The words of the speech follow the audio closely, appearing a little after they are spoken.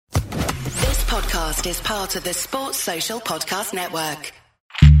podcast is part of the Sports Social Podcast Network.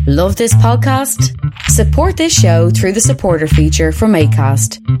 Love this podcast? Support this show through the supporter feature from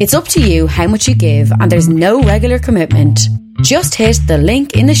Acast. It's up to you how much you give and there's no regular commitment. Just hit the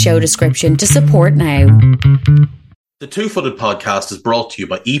link in the show description to support now. The Two Footed Podcast is brought to you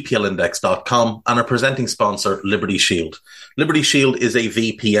by EPLindex.com and our presenting sponsor, Liberty Shield. Liberty Shield is a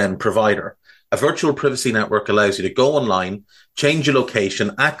VPN provider. A virtual privacy network allows you to go online, change your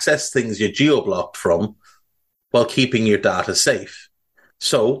location, access things you're geo-blocked from while keeping your data safe.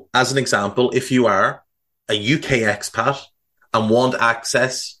 So, as an example, if you are a UK expat and want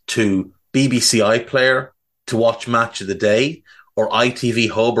access to BBC iPlayer to watch Match of the Day or ITV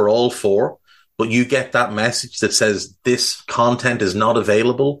Hub or all four, but you get that message that says this content is not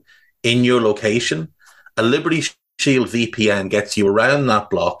available in your location, a Liberty Shield VPN gets you around that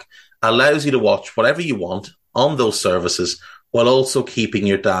block, allows you to watch whatever you want on those services while also keeping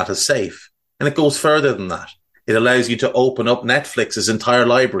your data safe. And it goes further than that. It allows you to open up Netflix's entire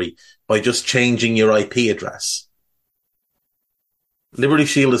library by just changing your IP address. Liberty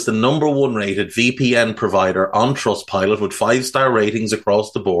Shield is the #1 rated VPN provider on Trustpilot with 5-star ratings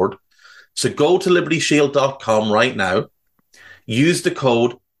across the board. So go to libertyshield.com right now, use the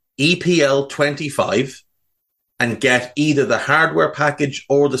code EPL25 and get either the hardware package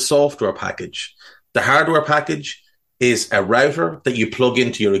or the software package. The hardware package is a router that you plug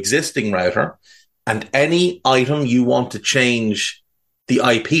into your existing router, and any item you want to change the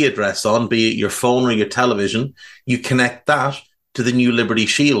IP address on, be it your phone or your television, you connect that to the new Liberty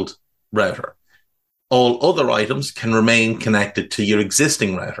Shield router. All other items can remain connected to your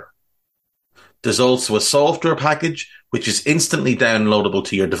existing router. There's also a software package which is instantly downloadable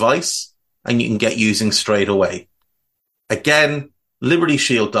to your device and you can get using straight away. Again,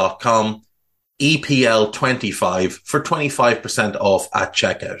 libertyshield.com, EPL25 for 25% off at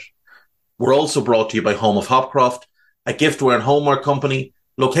checkout. We're also brought to you by Home of Hopcroft, a giftware and homeware company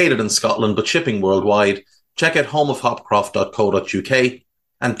located in Scotland but shipping worldwide. Check out homeofhopcroft.co.uk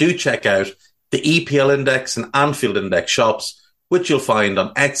and do check out the EPL Index and Anfield Index shops, which you'll find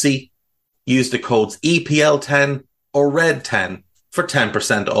on Etsy. Use the codes EPL10 or RED10 for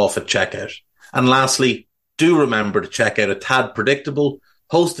 10% off at checkout. And lastly, do remember to check out A Tad Predictable,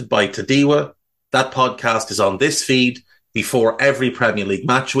 hosted by Tadiwa. That podcast is on this feed before every Premier League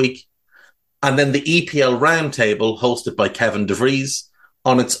match week. And then the EPL Roundtable, hosted by Kevin DeVries,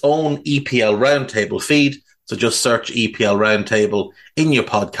 on its own EPL Roundtable feed. So just search EPL Roundtable in your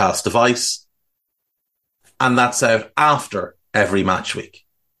podcast device. And that's out after every match week.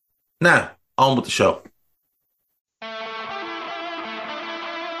 Now, on with the show.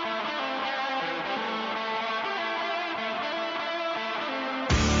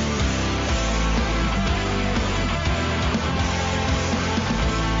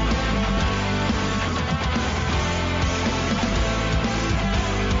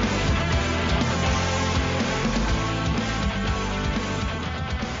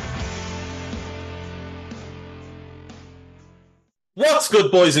 What's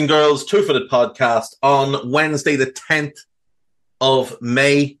good, boys and girls? Two Footed Podcast on Wednesday, the 10th of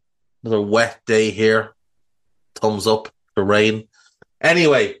May. Another wet day here. Thumbs up for rain.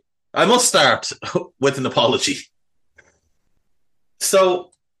 Anyway, I must start with an apology.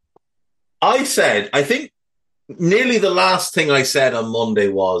 So, I think nearly the last thing I said on Monday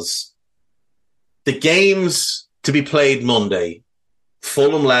was the games to be played Monday,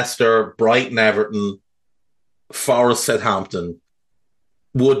 Fulham, Leicester, Brighton, Everton, Forest, Southampton,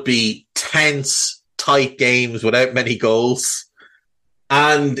 would be tense, tight games without many goals.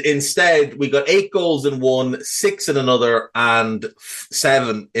 And instead, we got 8 goals in one, 6 in another, and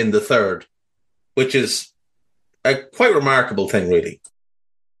 7 in the third, which is a quite remarkable thing, really.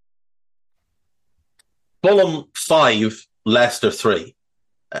 Fulham 5, Leicester 3.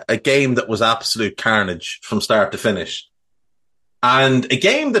 A game that was absolute carnage from start to finish. And a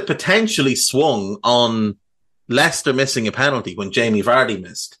game that potentially swung on Leicester missing a penalty when Jamie Vardy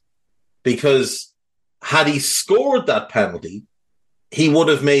missed. Because had he scored that penalty, he would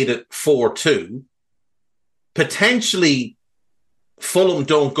have made it 4-2. Potentially, Fulham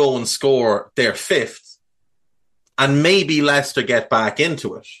don't go and score their 5th, and maybe Leicester get back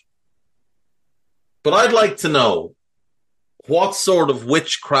into it. But I'd like to know, what sort of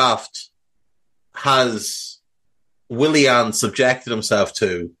witchcraft has Willian subjected himself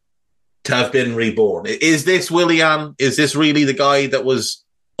to have been reborn? Is this Willian? Is this really the guy that was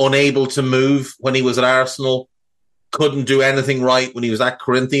unable to move when he was at Arsenal? Couldn't do anything right when he was at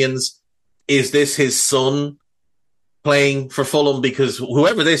Corinthians? Is this his son playing for Fulham? Because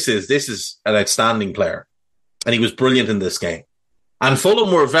whoever this is an outstanding player. And he was brilliant in this game. And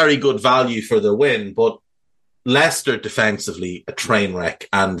Fulham were very good value for their win, but Leicester defensively, a train wreck.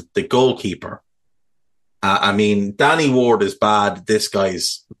 And the goalkeeper, Danny Ward is bad. This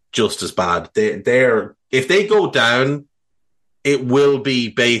guy's just as bad. If they go down, it will be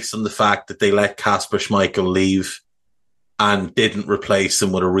based on the fact that they let Kasper Schmeichel leave and didn't replace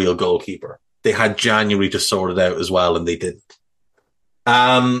him with a real goalkeeper. They had January to sort it out as well, and they didn't.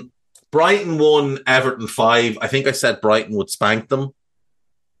 Brighton won, Everton 5. I think I said Brighton would spank them.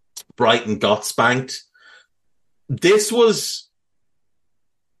 Brighton got spanked. This was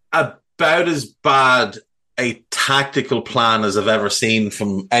about as bad a tactical plan as I've ever seen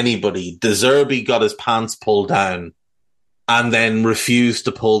from anybody. De Zerbi got his pants pulled down and then refused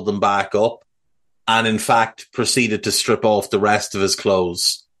to pull them back up, and in fact proceeded to strip off the rest of his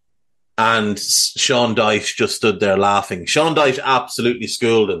clothes. And Sean Dyche just stood there laughing. Sean Dyche absolutely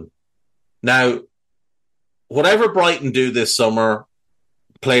schooled him. Now, whatever Brighton do this summer,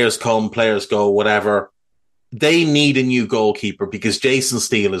 players come, players go, whatever, they need a new goalkeeper because Jason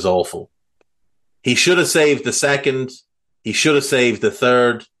Steele is awful. He should have saved the second. He should have saved the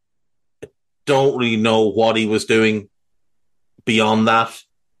third. Don't really know what he was doing beyond that.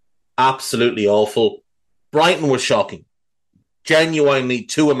 Absolutely awful. Brighton was shocking. Genuinely,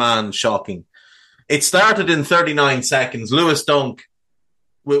 to a man, shocking. It started in 39 seconds. Lewis Dunk,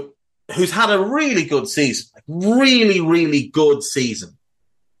 who's had a really good season, really, really good season,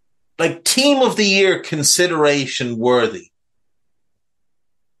 like team of the year consideration worthy.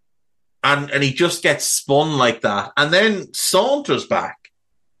 And he just gets spun like that. And then saunters back.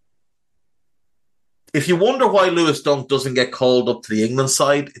 If you wonder why Lewis Dunk doesn't get called up to the England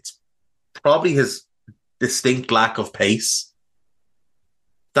side, it's probably his distinct lack of pace.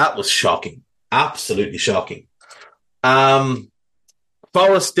 That was shocking. Absolutely shocking.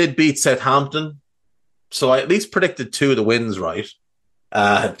 Forest did beat Southampton, so I at least predicted 2 of the wins right.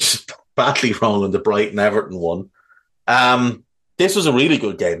 Just badly wrong on the Brighton Everton one. This was a really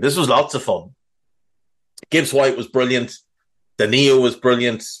good game. This was lots of fun. Gibbs White was brilliant. Danilo was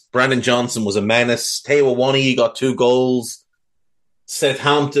brilliant. Brennan Johnson was a menace. Taiwo Awoniyi got 2 goals.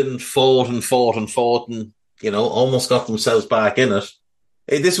 Southampton fought and almost got themselves back in it.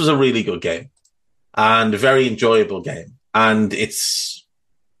 This was a really good game and a very enjoyable game. And it's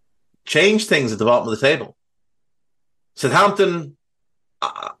changed things at the bottom of the table. Southampton,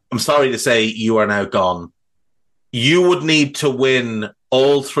 I'm sorry to say, you are now gone. You would need to win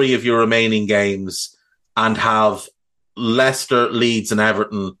all 3 of your remaining games and have Leicester, Leeds and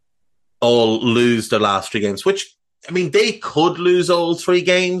Everton all lose their last 3 games, which, they could lose all 3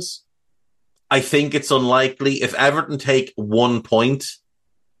 games. I think it's unlikely. If Everton take 1 point,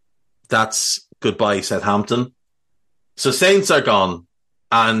 that's goodbye Southampton. So Saints are gone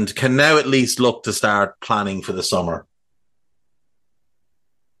and can now at least look to start planning for the summer.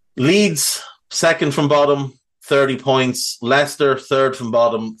 Leeds, second from bottom, 30 points. Leicester, third from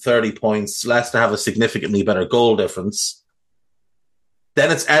bottom, 30 points. Leicester have a significantly better goal difference.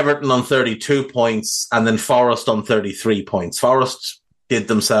 Then it's Everton on 32 points and then Forest on 33 points. Forest did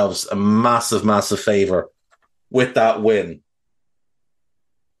themselves a massive, massive favour with that win.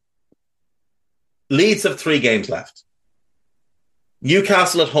 Leeds have 3 games left.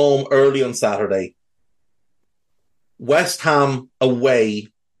 Newcastle at home early on Saturday. West Ham away.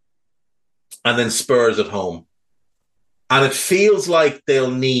 And then Spurs at home. And it feels like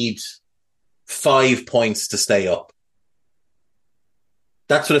they'll need 5 points to stay up.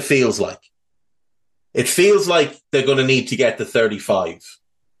 That's what it feels like. It feels like they're going to need to get to 35.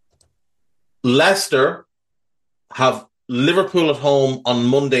 Leicester have Liverpool at home on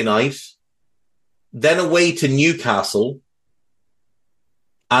Monday night, then away to Newcastle,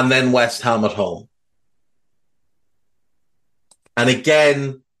 and then West Ham at home. And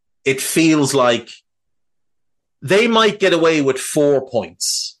again, it feels like they might get away with 4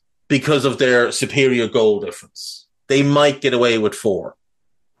 points because of their superior goal difference. They might get away with 4.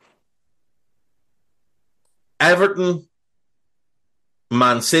 Everton,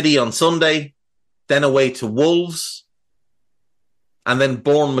 Man City on Sunday, then away to Wolves, and then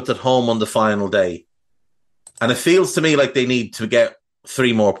Bournemouth at home on the final day. And it feels to me like they need to get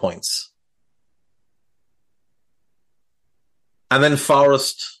 3 more points. And then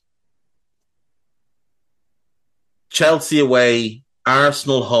Forest, Chelsea away,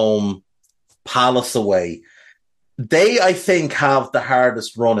 Arsenal home, Palace away. They, I think, have the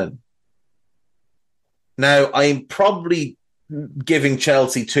hardest running. Now, I'm probably giving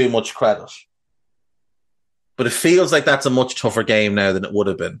Chelsea too much credit, but it feels like that's a much tougher game now than it would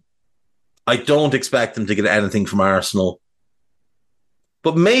have been. I don't expect them to get anything from Arsenal.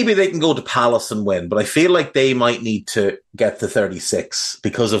 But maybe they can go to Palace and win. But I feel like they might need to get to 36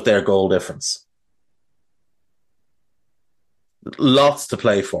 because of their goal difference. Lots to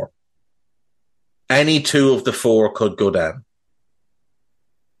play for. Any two of the four could go down.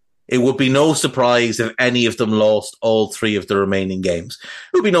 It would be no surprise if any of them lost all three of the remaining games.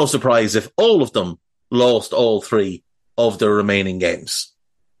 It would be no surprise if all of them lost all three of the remaining games.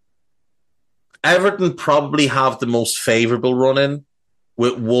 Everton probably have the most favourable run-in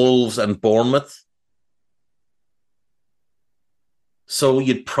with Wolves and Bournemouth. So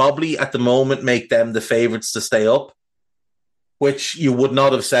you'd probably, at the moment, make them the favourites to stay up, which you would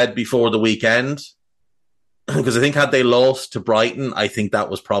not have said before the weekend. Because I think had they lost to Brighton, I think that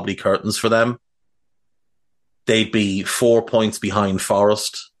was probably curtains for them. They'd be 4 points behind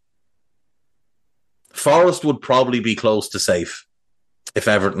Forest. Forest would probably be close to safe if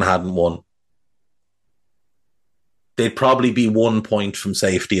Everton hadn't won. They'd probably be 1 point from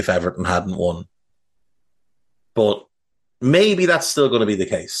safety if Everton hadn't won. But maybe that's still going to be the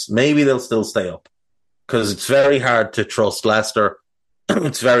case. Maybe they'll still stay up. Because it's very hard to trust Leicester.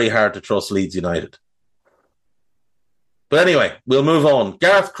 It's very hard to trust Leeds United. But anyway, we'll move on.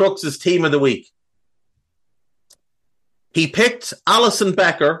 Gareth Crooks' team of the week. He picked Alisson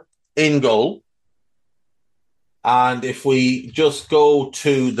Becker in goal. And if we just go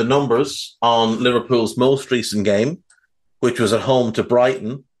to the numbers on Liverpool's most recent game, which was at home to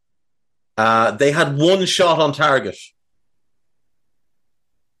Brighton, they had one shot on target.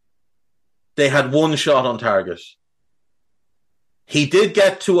 They had one shot on target. He did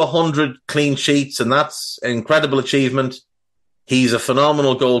get to 100 clean sheets, and that's an incredible achievement. He's a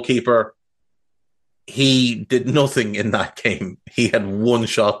phenomenal goalkeeper. He did nothing in that game. He had one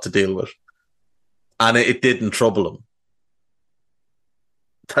shot to deal with, and it didn't trouble him.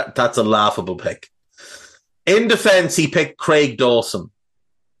 That's a laughable pick. In defence, he picked Craig Dawson.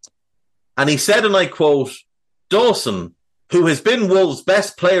 And he said, and I quote, "Dawson, who has been Wolves'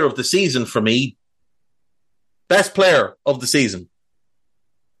 best player of the season for me, best player of the season.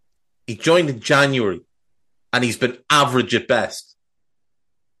 He joined in January, and he's been average at best.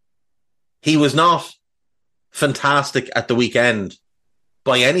 He was not fantastic at the weekend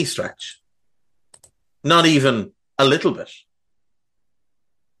by any stretch. Not even a little bit.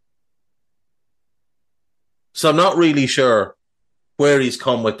 So I'm not really sure where he's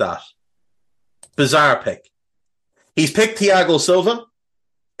come with that. Bizarre pick. He's picked Thiago Silva.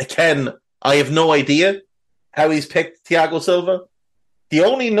 Again, I have no idea how he's picked Thiago Silva. The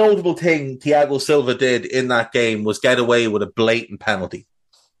only notable thing Thiago Silva did in that game was get away with a blatant penalty.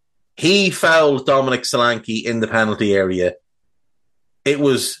 He fouled Dominic Solanke in the penalty area. It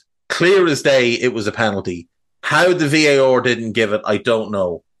was clear as day it was a penalty. How the VAR didn't give it, I don't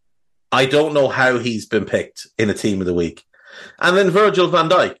know. I don't know how he's been picked in a team of the week. And then Virgil van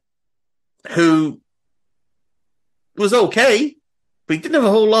Dijk, who was okay, but he didn't have a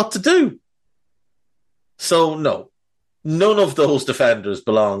whole lot to do. So, no. None of those defenders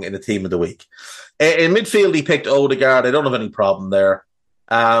belong in a team of the week. In midfield, he picked Odegaard. I don't have any problem there.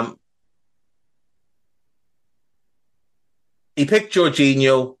 He picked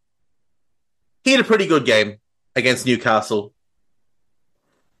Jorginho. He had a pretty good game against Newcastle.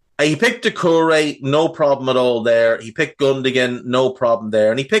 He picked Doucouré, no problem at all there. He picked Gundogan, no problem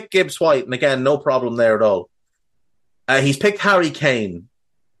there. And he picked Gibbs White, and again, no problem there at all. He's picked Harry Kane.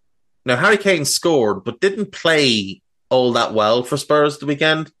 Now, Harry Kane scored, but didn't play all that well for Spurs the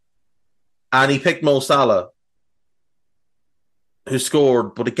weekend. And he picked Mo Salah, who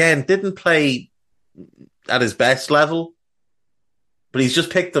scored, but again, didn't play at his best level. But he's just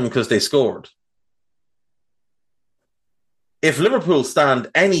picked them because they scored. If Liverpool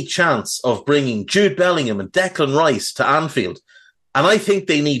stand any chance of bringing Jude Bellingham and Declan Rice to Anfield, and I think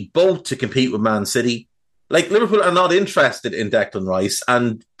they need both to compete with Man City, like Liverpool are not interested in Declan Rice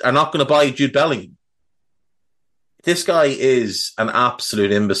and are not going to buy Jude Bellingham. This guy is an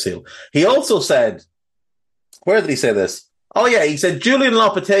absolute imbecile. He also said, where did he say this? Oh yeah, he said, Julian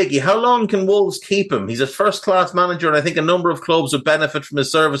Lopetegui, how long can Wolves keep him? He's a first-class manager and I think a number of clubs would benefit from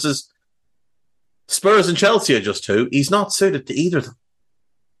his services. Spurs and Chelsea are just two. He's not suited to either of them.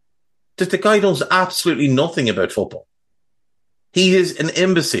 The guy knows absolutely nothing about football. He is an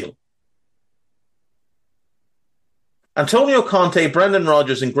imbecile. Antonio Conte, Brendan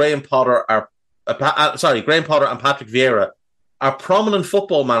Rodgers and Graham Potter and Patrick Vieira are prominent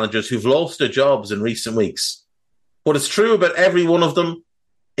football managers who've lost their jobs in recent weeks. What is true about every one of them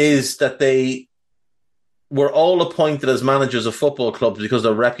is that they were all appointed as managers of football clubs because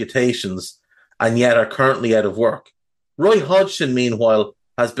of their reputations and yet are currently out of work. Roy Hodgson, meanwhile,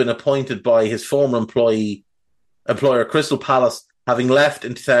 has been appointed by his former employer, Crystal Palace, having left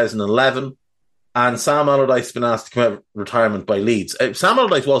in 2011, and Sam Allardyce has been asked to come out of retirement by Leeds. Sam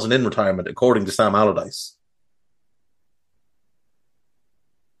Allardyce wasn't in retirement, according to Sam Allardyce.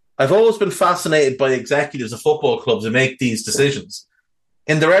 I've always been fascinated by executives of football clubs who make these decisions.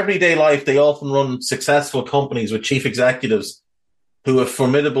 In their everyday life, they often run successful companies with chief executives who have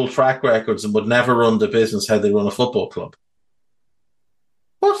formidable track records and would never run the business how they run a football club.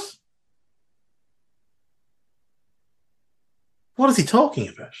 What? What is he talking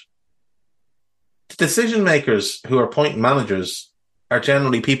about? The decision makers who are appointing managers are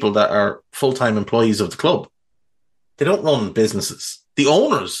generally people that are full-time employees of the club. They don't run businesses. The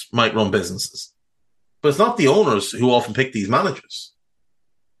owners might run businesses, but it's not the owners who often pick these managers.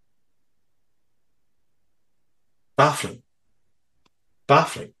 Baffling.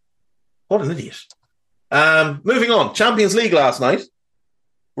 What an idiot. Moving on. Champions League last night.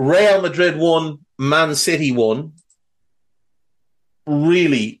 Real Madrid won. Man City won.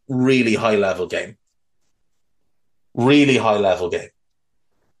 Really, really high-level game.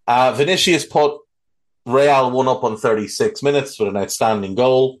 Vinicius put Real 1 up on 36 minutes with an outstanding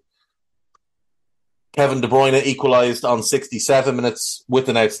goal. Kevin De Bruyne equalised on 67 minutes with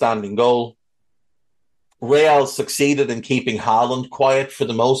an outstanding goal. Real succeeded in keeping Haaland quiet for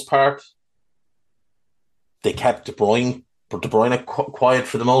the most part. They kept De Bruyne quiet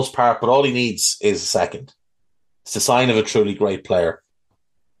for the most part, but all he needs is a second. It's a sign of a truly great player.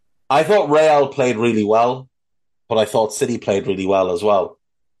 I thought Real played really well, but I thought City played really well as well.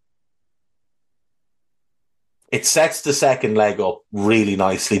 It sets the second leg up really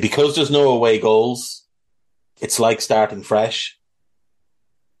nicely. Because there's no away goals, it's like starting fresh.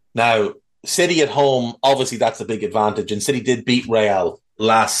 Now, City at home, obviously that's a big advantage, and City did beat Real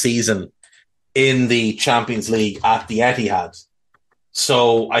last season in the Champions League at the Etihad.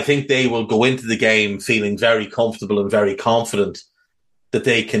 So I think they will go into the game feeling very comfortable and very confident that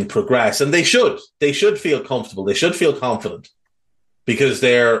they can progress. And they should. They should feel comfortable. They should feel confident because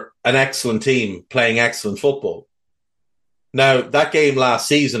they're an excellent team playing excellent football. Now, that game last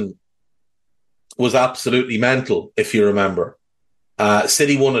season was absolutely mental, if you remember.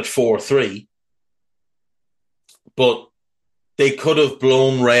 City won at 4-3, but they could have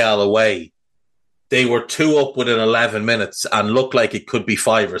blown Real away. They were 2 up within 11 minutes and looked like it could be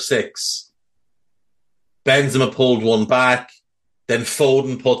 5 or 6. Benzema pulled one back. Then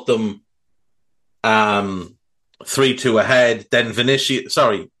Foden put them 3-2 ahead. Then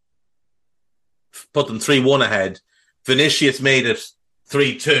put them 3-1 ahead. Vinicius made it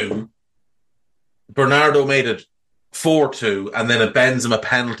 3-2. Bernardo made it 4-2. And then a Benzema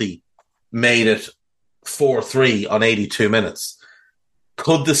penalty made it 4-3 on 82 minutes.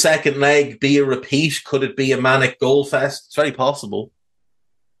 Could the second leg be a repeat? Could it be a manic goal fest? It's very possible.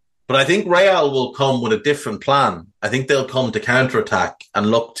 But I think Real will come with a different plan. I think they'll come to counter-attack and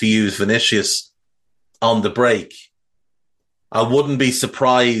look to use Vinicius on the break. I wouldn't be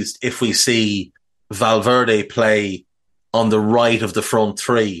surprised if we see Valverde play on the right of the front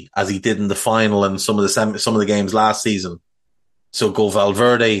three, as he did in the final and some of the games last season. So go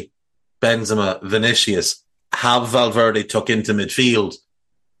Valverde, Benzema, Vinicius. Have Valverde tuck into midfield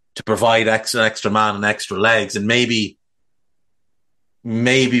to provide extra man and extra legs, and maybe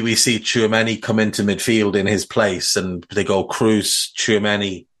we see Tchouaméni come into midfield in his place, and they go Kroos,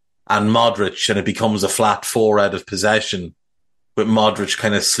 Tchouaméni, and Modric, and it becomes a flat 4 out of possession, with Modric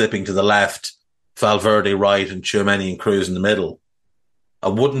kind of slipping to the left, Valverde right, and Tchouaméni and Kroos in the middle. I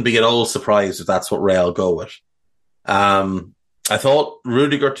wouldn't be at all surprised if that's what Real go with. I thought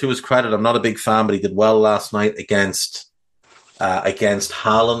Rudiger, to his credit, I'm not a big fan, but he did well last night against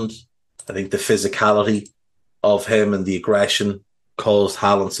Haaland. I think the physicality of him and the aggression caused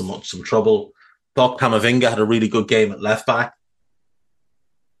Haaland some trouble. Thought Camavinga had a really good game at left back.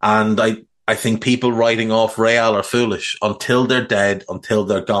 And I think people writing off Real are foolish. Until they're dead, until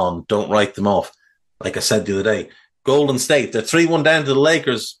they're gone, don't write them off. Like I said the other day, Golden State, they're 3-1 down to the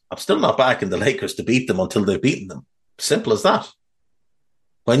Lakers. I'm still not backing the Lakers to beat them until they've beaten them. Simple as that.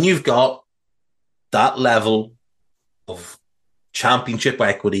 When you've got that level of championship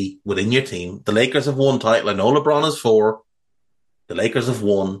equity within your team, the Lakers have won title. I know LeBron has 4. The Lakers have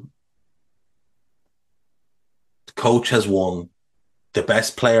won. The coach has won. The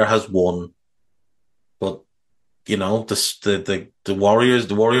best player has won. But, you know, the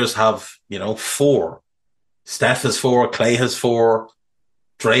Warriors have, 4. Steph has 4. Clay has 4.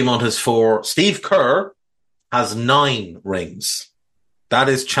 Draymond has 4. Steve Kerr has 9 rings. That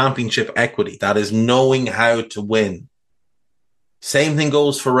is championship equity. That is knowing how to win. Same thing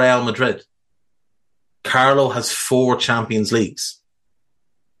goes for Real Madrid. Carlo has 4 Champions Leagues.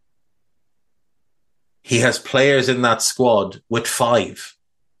 He has players in that squad with 5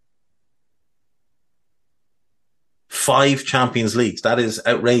 Champions Leagues. That is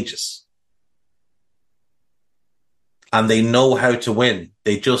outrageous. And they know how to win.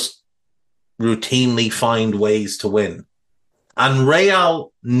 They just routinely find ways to win. And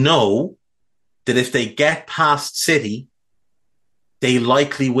Real know that if they get past City, they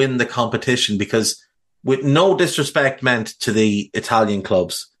likely win the competition, because, with no disrespect meant to the Italian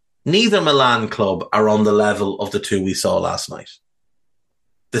clubs, neither Milan club are on the level of the 2 we saw last night.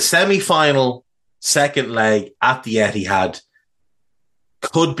 The semi-final second leg at the Etihad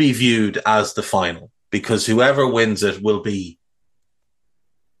could be viewed as the final, because whoever wins it will be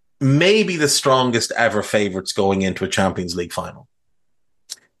maybe the strongest ever favourites going into a Champions League final.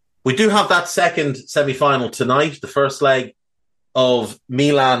 We do have that second semi-final tonight, the first leg of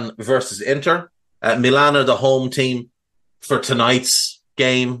Milan versus Inter. Milan are the home team for tonight's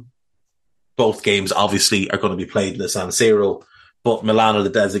game. Both games obviously are going to be played in the San Siro, but Milan are the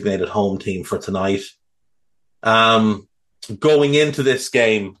designated home team for tonight. Going into this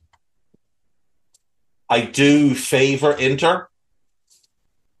game, I do favour Inter.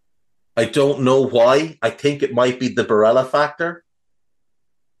 I don't know why. I think it might be the Barella factor,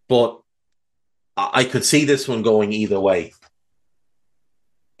 but I could see this one going either way.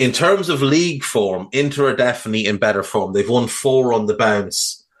 In terms of league form, Inter are definitely in better form. They've won 4 on the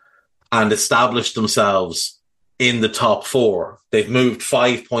bounce and established themselves in the top 4. They've moved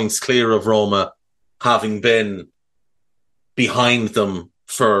 5 points clear of Roma, having been behind them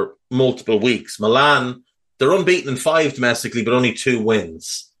for multiple weeks. Milan, they're unbeaten in 5 domestically, but only 2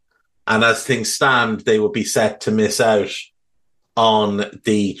 wins. And as things stand, they would be set to miss out on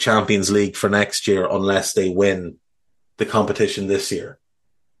the Champions League for next year unless they win the competition this year.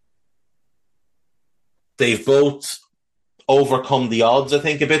 They've both overcome the odds, I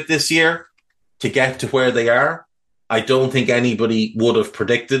think, a bit this year to get to where they are. I don't think anybody would have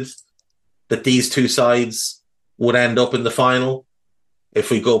predicted that these 2 sides would end up in the final.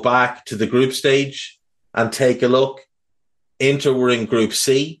 If we go back to the group stage and take a look, Inter were in Group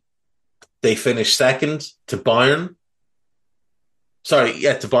C. They finished second to Bayern. To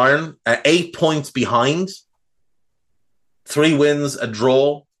Bayern. 8 points behind. 3 wins, a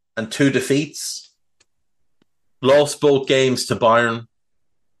draw, and 2 defeats. Lost both games to Bayern.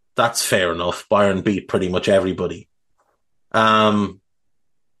 That's fair enough. Bayern beat pretty much everybody. Drew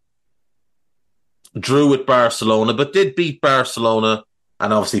with Barcelona, but did beat Barcelona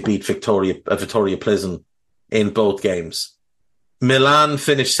and obviously beat Victoria Plzen in both games. Milan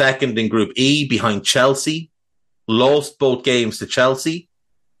finished second in Group E behind Chelsea. Lost both games to Chelsea.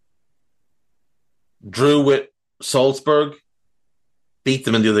 Drew with Salzburg. Beat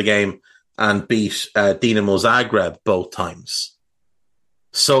them in the other game. And beat Dinamo Zagreb both times.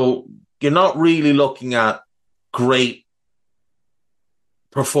 So you're not really looking at great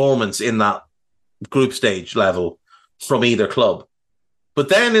performance in that group stage level from either club. But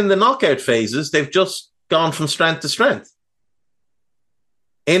then in the knockout phases, they've just gone from strength to strength.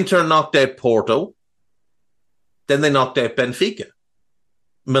 Inter knocked out Porto. Then they knocked out Benfica.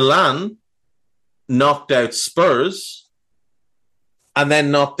 Milan knocked out Spurs. And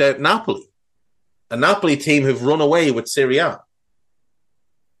then knocked out Napoli. A Napoli team who've run away with Serie A.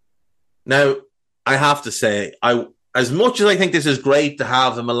 Now, I have to say, as much as I think this is great to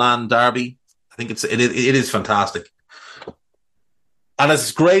have the Milan derby, I think it is fantastic. And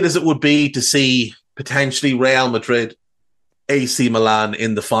as great as it would be to see potentially Real Madrid, AC Milan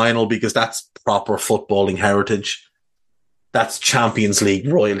in the final, because that's proper footballing heritage. That's Champions League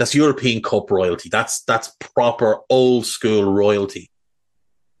royalty. That's European Cup royalty. That's proper old school royalty.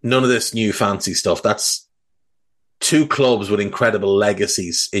 None of this new fancy stuff. That's 2 clubs with incredible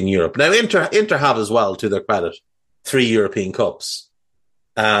legacies in Europe. Now, Inter have as well, to their credit, 3 European Cups.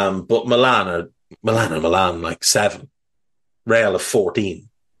 But Milan are like 7. Real have 14.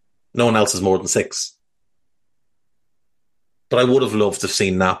 No one else has more than 6. But I would have loved to have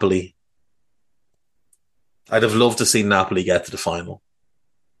seen Napoli. I'd have loved to see Napoli get to the final.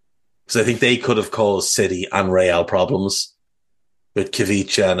 Because I think they could have caused City and Real problems. With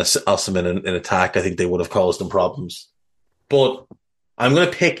Kvicha and Osimhen in attack, I think they would have caused them problems. But I'm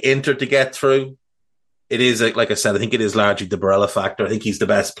going to pick Inter to get through. It is, like I said, I think it is largely the Barella factor. I think he's the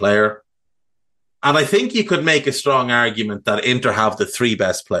best player. And I think you could make a strong argument that Inter have the 3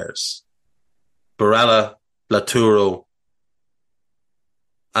 best players. Barella, Lautaro,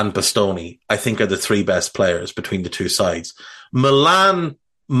 and Bastoni, I think, are the 3 best players between the 2 sides. Milan,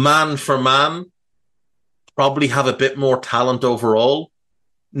 man for man, probably have a bit more talent overall.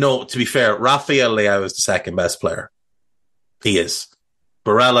 No, to be fair, Rafael Leao is the 2nd best player. He is.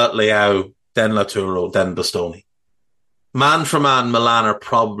 Barella, Leao, then Laturo, then Bastoni. Man for man, Milan are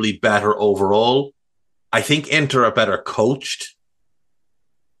probably better overall. I think Inter are better coached.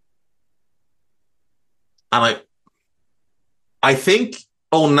 And I think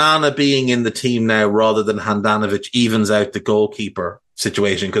Onana being in the team now rather than Handanovic evens out the goalkeeper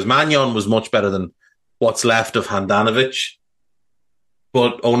situation, because Magnon was much better than what's left of Handanovic.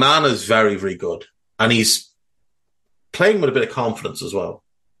 But Onana is very, very good. And he's playing with a bit of confidence as well.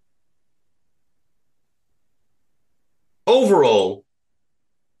 Overall,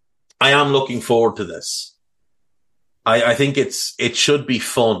 I am looking forward to this. I think it should be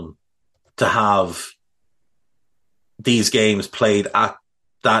fun to have these games played at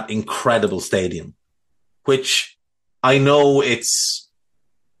that incredible stadium, which I know it's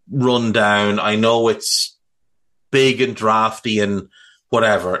run down. I know it's big and drafty and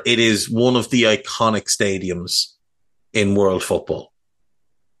whatever. It is one of the iconic stadiums in world football.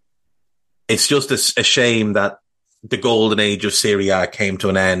 It's just a shame that the golden age of Serie A came to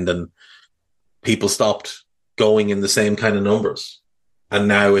an end and people stopped going in the same kind of numbers. And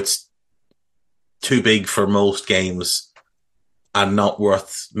now it's too big for most games and not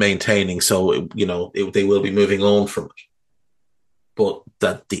worth maintaining. So, they will be moving on from it. But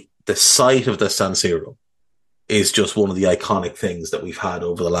that the sight of the San Siro is just one of the iconic things that we've had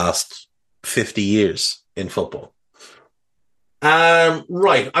over the last 50 years in football.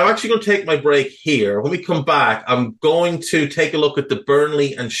 Right. I'm actually going to take my break here. When we come back, I'm going to take a look at the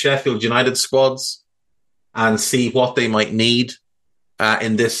Burnley and Sheffield United squads and see what they might need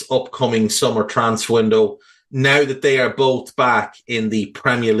in this upcoming summer transfer window, now that they are both back in the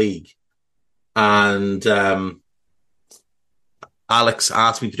Premier League. And Alex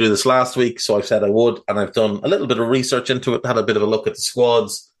asked me to do this last week, so I said I would, and I've done a little bit of research into it, had a bit of a look at the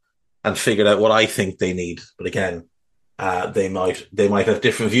squads and figured out what I think they need. But again, they might have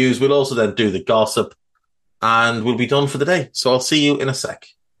different views. We'll also then do the gossip and we'll be done for the day. So I'll see you in a sec.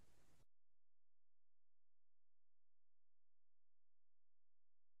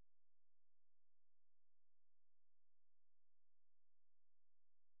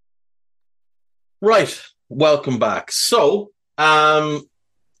 Right. Welcome back. So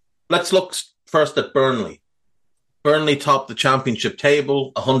let's look first at Burnley. Burnley topped the championship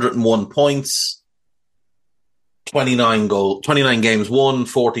table, 101 points. 29 games won,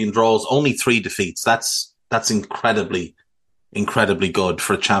 14 draws, only 3 defeats. That's incredibly good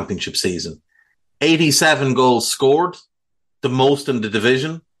for a championship season. 87 goals scored, the most in the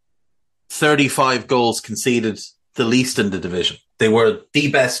division. 35 goals conceded, the least in the division. They were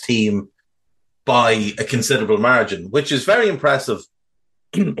the best team by a considerable margin, which is very impressive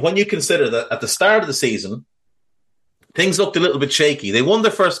when you consider that at the start of the season, things looked a little bit shaky. They won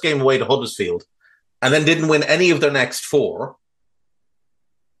their first game away to Huddersfield and then didn't win any of their next 4.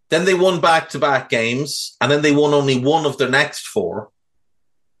 Then they won back-to-back games, and then they won only one of their next 4.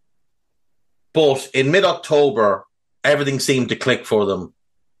 But in mid-October, everything seemed to click for them,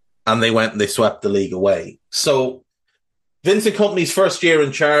 and they went and they swept the league away. So Vincent Kompany's first year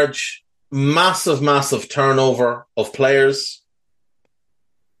in charge, massive turnover of players.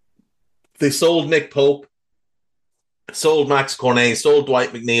 They sold Nick Pope, sold Max Cornet, sold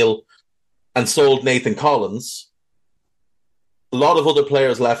Dwight McNeil, and sold Nathan Collins. A lot of other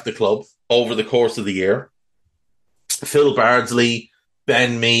players left the club over the course of the year. Phil Bardsley,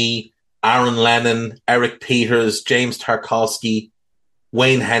 Ben Mee, Aaron Lennon, Eric Peters, James Tarkowski,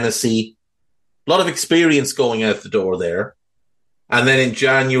 Wayne Hennessy. A lot of experience going out the door there. And then in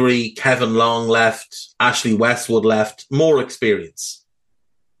January, Kevin Long left, Ashley Westwood left, more experience.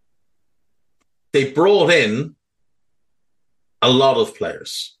 They brought in a lot of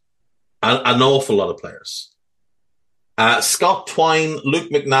players. An awful lot of players. Scott Twine, Luke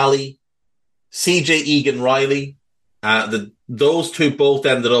McNally, CJ Egan-Riley. Those two both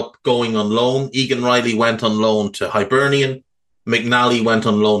ended up going on loan. Egan-Riley went on loan to Hibernian. McNally went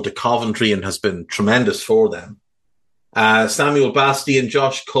on loan to Coventry and has been tremendous for them. Samuel Bastian,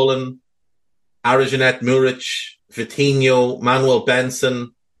 Josh Cullen, Arajanet Muric, Vitinho, Manuel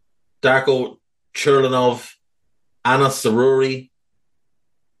Benson, Darko Churlinov, Anas Saruri,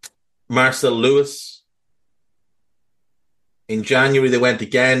 Marcel Lewis. In January, they went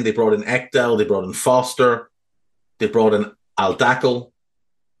again. They brought in Ekdal. They brought in Foster. They brought in Aldakel.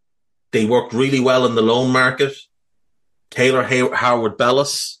 They worked really well in the loan market. Taylor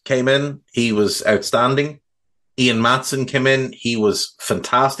Howard-Bellis came in. He was outstanding. Ian Matson came in. He was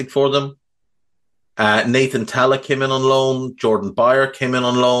fantastic for them. Nathan Tella came in on loan. Jordan Beyer came in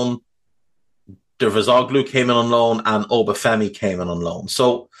on loan. Dervazoglu came in on loan. And Obafemi came in on loan.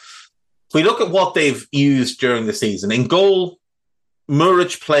 So, if we look at what they've used during the season, in goal,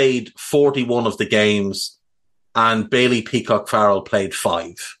 Muric played 41 of the games and Bailey Peacock-Farrell played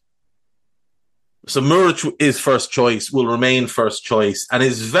 5. So Muric is first choice, will remain first choice, and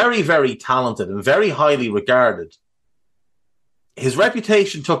is very, very talented and very highly regarded. His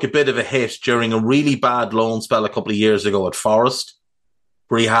reputation took a bit of a hit during a really bad loan spell a couple of years ago at Forest,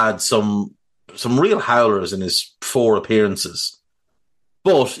 where he had some real howlers in his 4 appearances.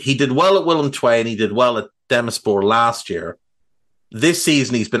 But he did well at Willem II and he did well at Demaspor last year. This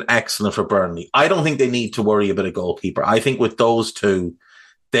season, he's been excellent for Burnley. I don't think they need to worry about a goalkeeper. I think with those two,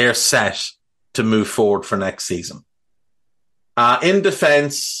 they're set to move forward for next season. In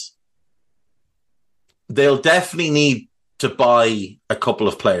defence, they'll definitely need to buy a couple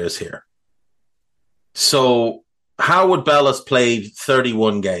of players here. So Howard Bellis played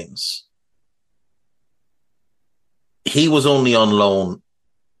 31 games. He was only on loan.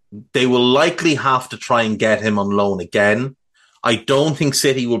 They will likely have to try and get him on loan again. I don't think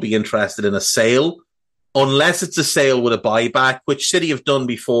City will be interested in a sale, unless it's a sale with a buyback, which City have done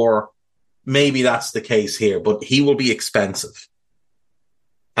before. Maybe that's the case here, but he will be expensive.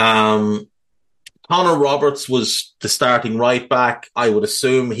 Connor Roberts was the starting right back. I would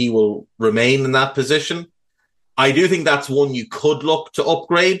assume he will remain in that position. I do think that's one you could look to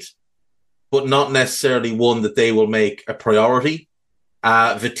upgrade, but not necessarily one that they will make a priority.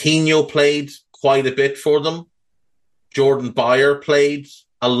 Vitinho played quite a bit for them. Jordan Beyer played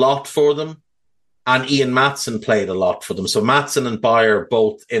a lot for them. And Ian Maatsen played a lot for them. So Maatsen and Beyer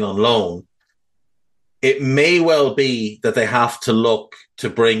both in on loan. It may well be that they have to look to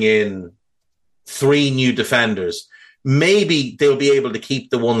bring in 3 new defenders. Maybe they'll be able to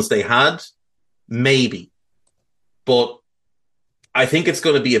keep the ones they had. Maybe. But I think it's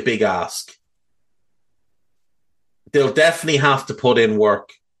going to be a big ask. They'll definitely have to put in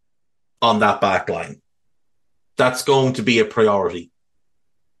work on that back line. That's going to be a priority.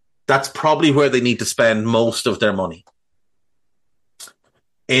 That's probably where they need to spend most of their money.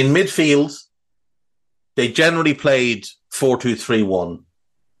 In midfield, they generally played 4-2-3-1.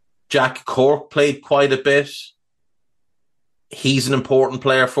 Jack Cork played quite a bit. He's an important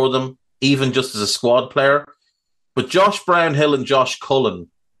player for them, even just as a squad player. But Josh Brownhill and Josh Cullen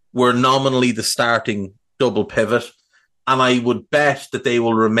were nominally the starting double pivot. And I would bet that they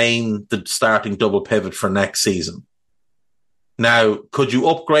will remain the starting double pivot for next season. Now, could you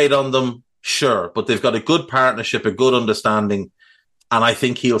upgrade on them? Sure. But they've got a good partnership, a good understanding, and I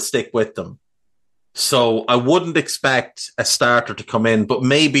think he'll stick with them. So I wouldn't expect a starter to come in, but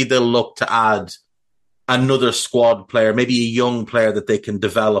maybe they'll look to add another squad player, maybe a young player that they can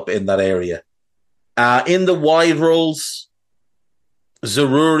develop in that area. In the wide roles,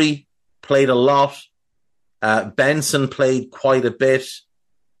 Zaroury played a lot. Benson played quite a bit.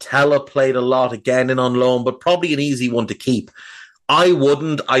 Tella played a lot again in on loan, but probably an easy one to keep. I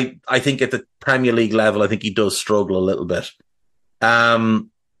wouldn't. I think at the Premier League level, I think he does struggle a little bit.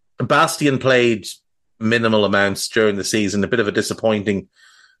 Bastian played minimal amounts during the season, a bit of a disappointing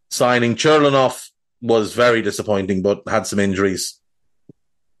signing. Churlinov was very disappointing, but had some injuries.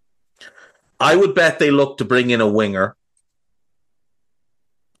 I would bet they look to bring in a winger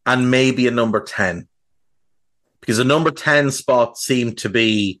and maybe a number 10. Because the number 10 spot seemed to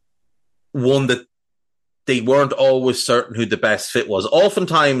be one that they weren't always certain who the best fit was.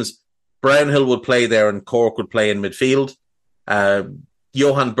 Oftentimes, Brownhill would play there and Cork would play in midfield.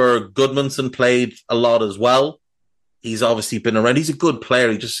 Johan Berg Gudmundsson played a lot as well. He's obviously been around. He's a good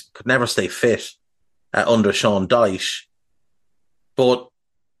player. He just could never stay fit under Sean Dyche. But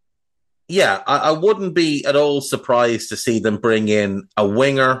yeah, I wouldn't be at all surprised to see them bring in a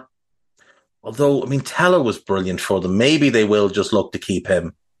winger. Although, I mean, Tella was brilliant for them. Maybe they will just look to keep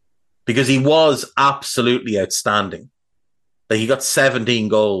him because he was absolutely outstanding. Like, he got 17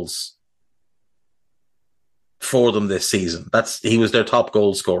 goals for them this season. He was their top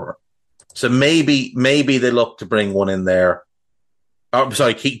goal scorer. So maybe they look to bring one in there.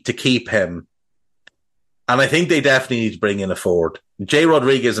 To keep him. And I think they definitely need to bring in a forward. Jay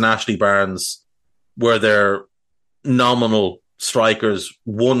Rodriguez and Ashley Barnes were their nominal strikers,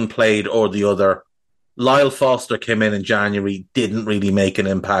 one played or the other. Lyle Foster came in January, didn't really make an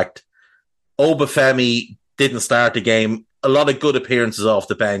impact. Obafemi didn't start the game. A lot of good appearances off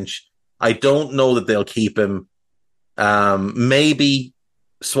the bench. I don't know that they'll keep him. Maybe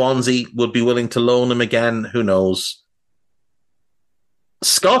Swansea would be willing to loan him again. Who knows?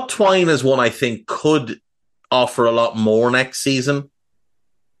 Scott Twine is one I think could offer a lot more next season.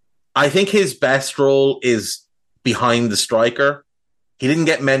 I think his best role is behind the striker. He didn't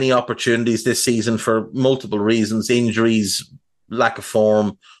get many opportunities this season for multiple reasons, injuries, lack of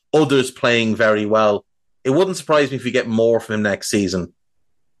form, others playing very well. It wouldn't surprise me if we get more from him next season.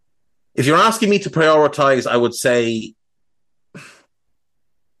 If you're asking me to prioritise, I would say,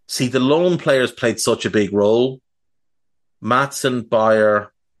 see, the loan players played such a big role. Maatsen,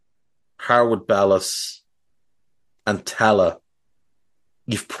 Bayer, Harwood-Bellis, and Tella.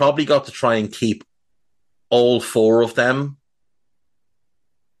 You've probably got to try and keep all four of them.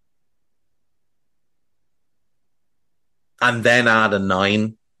 And then add a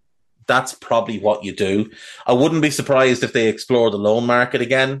 9. That's probably what you do. I wouldn't be surprised if they explore the loan market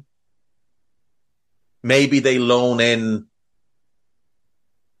again. Maybe they loan in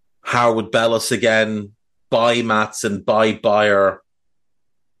Harwood-Bellis again, buy Maatsen, buy Bayer,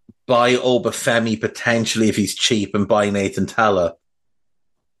 buy Obafemi potentially if he's cheap, and buy Nathan Tella.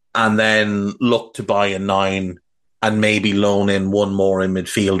 And then look to buy a 9 and maybe loan in one more in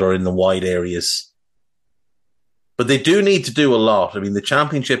midfield or in the wide areas. But they do need to do a lot. I mean, the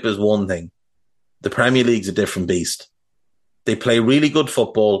Championship is one thing. The Premier League's a different beast. They play really good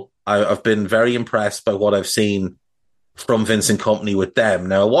football. I've been very impressed by what I've seen from Vincent Kompany with them.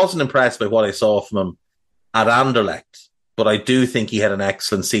 Now, I wasn't impressed by what I saw from him at Anderlecht, but I do think he had an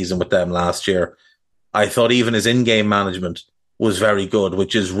excellent season with them last year. I thought even his in-game management was very good,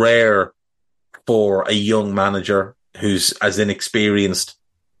 which is rare for a young manager who's as inexperienced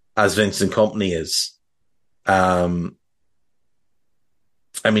as Vincent Kompany is. I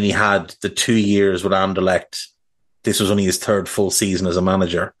mean, he had the 2 years with Anderlecht. This was only his third full season as a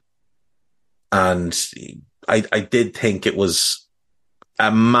manager. And I did think it was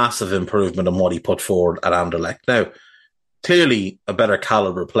a massive improvement on what he put forward at Anderlecht. Now, clearly a better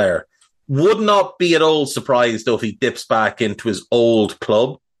caliber player. Would not be at all surprised, though, if he dips back into his old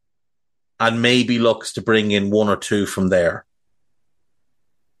club and maybe looks to bring in 1 or 2 from there.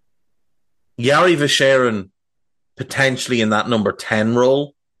 Yari Visheren, potentially in that number 10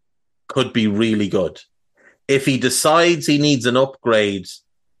 role, could be really good. If he decides he needs an upgrade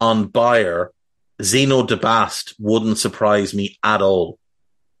on Bayer, Zeno de Bast wouldn't surprise me at all.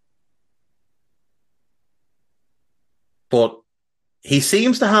 But he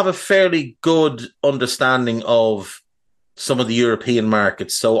seems to have a fairly good understanding of some of the European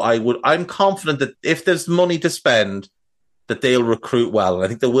markets. So I'm confident that if there's money to spend, that they'll recruit well. And I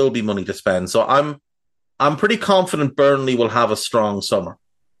think there will be money to spend. So I'm pretty confident Burnley will have a strong summer.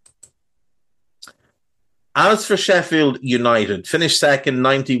 As for Sheffield United, finished second,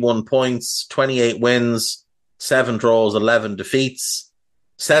 91 points, 28 wins, 7 draws, 11 defeats,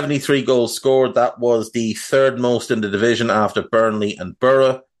 73 goals scored. That was the third most in the division after Burnley and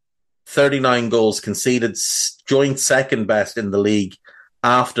Borough. 39 goals conceded, joint second best in the league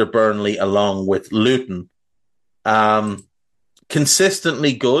after Burnley, along with Luton.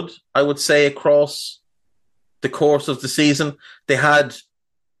 Consistently good, I would say, across the course of the season. They had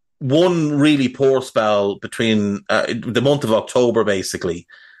one really poor spell between the month of October, basically,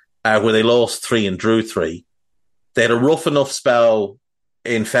 where they lost 3 and drew 3. They had a rough enough spell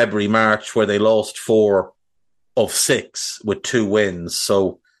in February, March, where they lost 4 of 6 with 2 wins.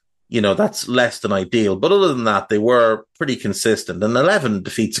 So, you know, that's less than ideal. But other than that, they were pretty consistent. And 11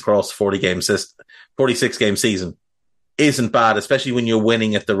 defeats across 46-game season isn't bad, especially when you're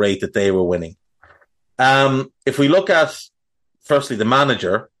winning at the rate that they were winning. If we look at, firstly, the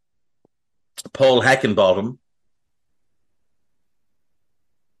manager, Paul Heckingbottom,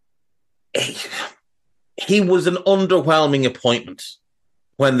 he was an underwhelming appointment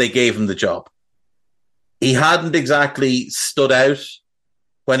when they gave him the job. He hadn't exactly stood out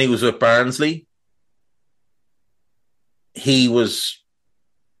when he was with Barnsley. He was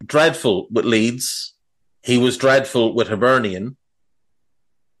dreadful with Leeds. He was dreadful with Hibernian.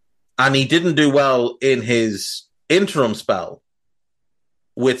 And he didn't do well in his interim spell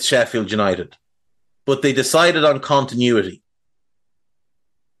with Sheffield United. But they decided on continuity.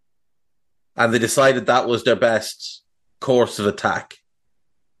 And they decided that was their best course of attack.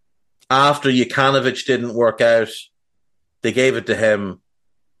 After Jukanovic didn't work out, they gave it to him.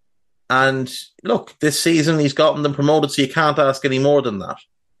 And look, this season he's gotten them promoted, so you can't ask any more than that.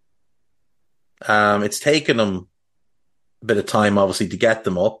 It's taken him a bit of time, obviously, to get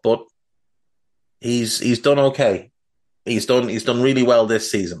them up, but he's done okay. He's done really well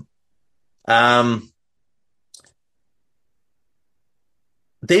this season. They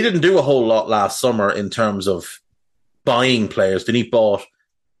didn't do a whole lot last summer in terms of buying players. Then he bought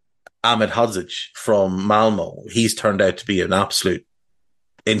Ahmed Hodzic from Malmo. He's turned out to be an absolute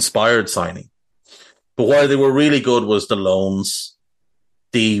inspired signing. But why they were really good was the loans.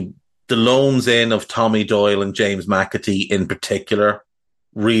 The loans in of Tommy Doyle and James McAtee in particular,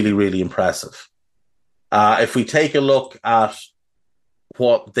 really, really impressive. If we take a look at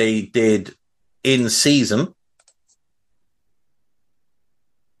what they did in season,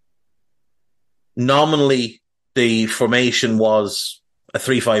 nominally the formation was a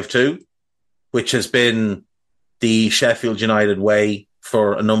 3-5-2, which has been the Sheffield United way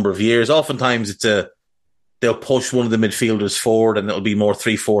for a number of years. Oftentimes they'll push one of the midfielders forward and it'll be more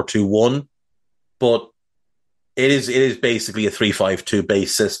 3-4-2-1, but it is basically a 3-5-2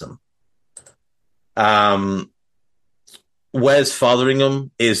 base system. Wes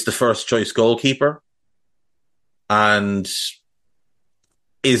Fotheringham is the first choice goalkeeper, and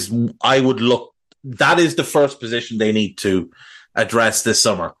that is the first position they need to address this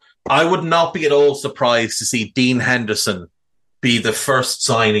summer. I would not be at all surprised to see Dean Henderson be the first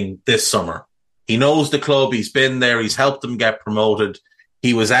signing this summer. He knows the club. He's been there. He's helped them get promoted.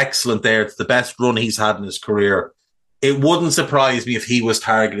 He was excellent there. It's the best run he's had in his career. It wouldn't surprise me if he was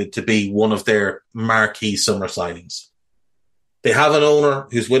targeted to be one of their marquee summer signings. They have an owner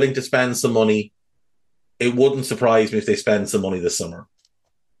who's willing to spend some money. It wouldn't surprise me if they spend some money this summer.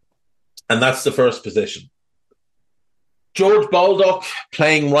 And that's the first position. George Baldock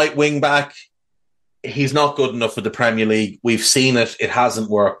playing right wing back. He's not good enough for the Premier League. We've seen it. It hasn't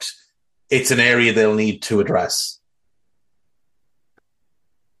worked. It's an area they'll need to address.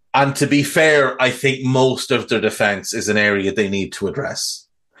 And to be fair, I think most of their defence is an area they need to address.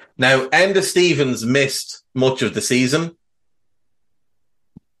 Now, Enda Stevens missed much of the season.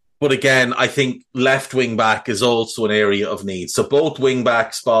 But again, I think left wing back is also an area of need. So both wing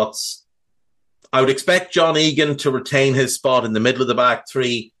back spots. I would expect John Egan to retain his spot in the middle of the back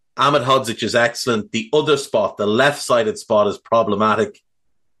three. Ahmed Hodzic is excellent. The other spot, the left-sided spot, is problematic.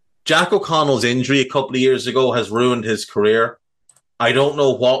 Jack O'Connell's injury a couple of years ago has ruined his career. I don't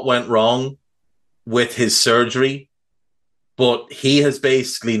know what went wrong with his surgery, but he has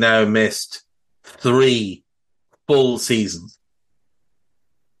basically now missed 3 full seasons.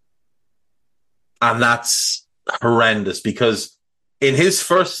 And that's horrendous because in his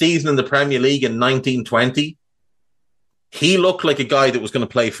first season in the Premier League in 1920, he looked like a guy that was going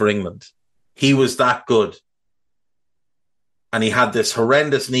to play for England. He was that good. And he had this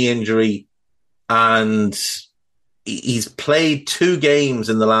horrendous knee injury, and he's played 2 games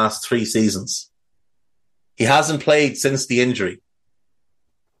in the last 3 seasons. He hasn't played since the injury.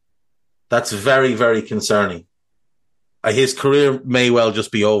 That's very, very concerning. His career may well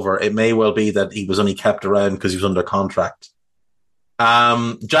just be over. It may well be that he was only kept around because he was under contract.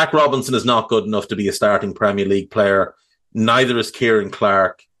 Jack Robinson is not good enough to be a starting Premier League player. Neither is Kieran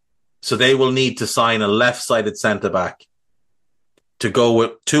Clark. So they will need to sign a left-sided centre-back to go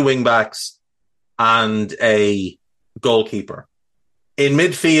with 2 wing-backs and a goalkeeper. In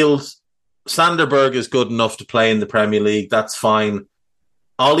midfield, Sander Berge is good enough to play in the Premier League. That's fine.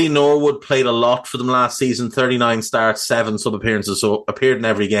 Ollie Norwood played a lot for them last season, 39 starts, 7 sub-appearances, so appeared in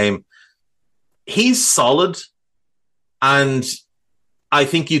every game. He's solid, and I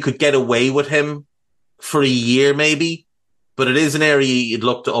think you could get away with him for a year maybe, but it is an area you'd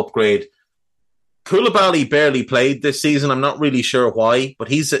look to upgrade. Koulibaly barely played this season. I'm not really sure why, but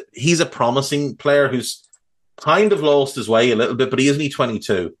he's a promising player who's kind of lost his way a little bit, but he is only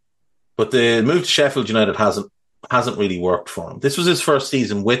 22. But the move to Sheffield United hasn't really worked for him. This was his first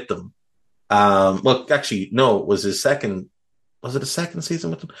season with them. Well, actually, no, it was his second. Was it a second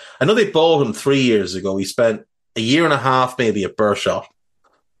season with them? I know they bought him 3 years ago. He spent a year and a half maybe at Beerschot,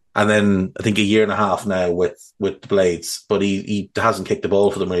 and then I think a year and a half now with the Blades. But he hasn't kicked the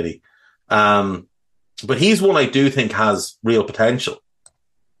ball for them really. But he's one I do think has real potential.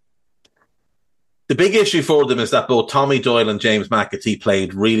 The big issue for them is that both Tommy Doyle and James McAtee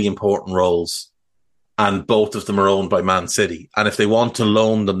played really important roles, and both of them are owned by Man City. And if they want to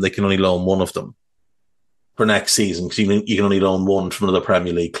loan them, they can only loan one of them for next season, because you can only loan one from another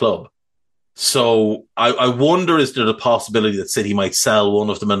Premier League club. So I wonder, is there a possibility that City might sell one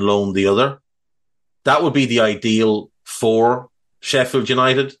of them and loan the other? That would be the ideal for Sheffield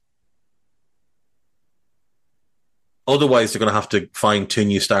United. Otherwise, they're going to have to find 2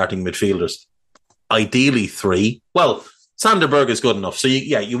 new starting midfielders. Ideally 3. Well, Sander Berge is good enough. So,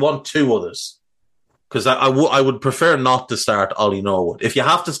 you want 2 others. Because I would prefer not to start Ollie Norwood. If you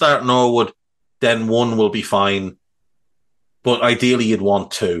have to start Norwood, then 1 will be fine. But ideally, you'd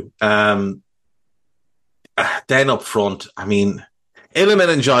want 2. Then up front, I mean,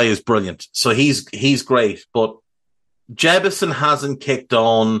 Iliman Ndiaye is brilliant. So he's great. But Jebison hasn't kicked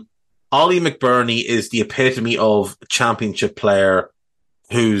on. Ollie McBurney is the epitome of a championship player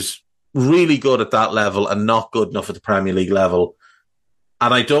who's really good at that level and not good enough at the Premier League level.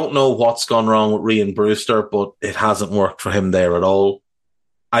 And I don't know what's gone wrong with Ryan Brewster, but it hasn't worked for him there at all.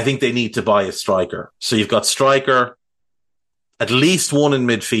 I think they need to buy a striker. So you've got striker, at least 1 in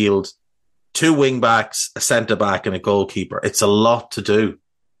midfield, 2 wing-backs, a centre-back and a goalkeeper. It's a lot to do.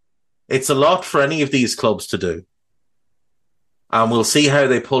 It's a lot for any of these clubs to do. And we'll see how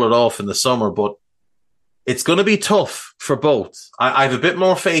they pull it off in the summer, but it's going to be tough for both. I have a bit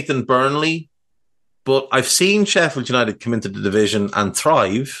more faith in Burnley, but I've seen Sheffield United come into the division and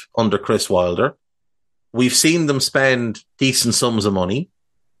thrive under Chris Wilder. We've seen them spend decent sums of money.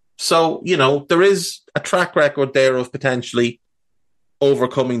 So, there is a track record there of potentially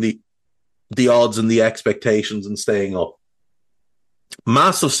overcoming the odds and the expectations and staying up.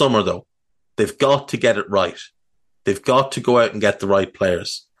 Massive summer, though. They've got to get it right. They've got to go out and get the right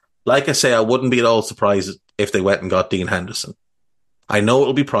players. Like I say, I wouldn't be at all surprised if they went and got Dean Henderson. I know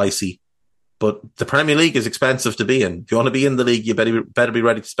it'll be pricey, but the Premier League is expensive to be in. If you want to be in the league, you better be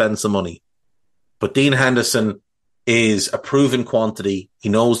ready to spend some money. But Dean Henderson is a proven quantity. He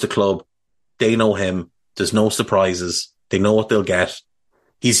knows the club. They know him. There's no surprises. They know what they'll get.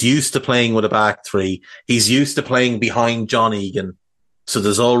 He's used to playing with a back three. He's used to playing behind John Egan. So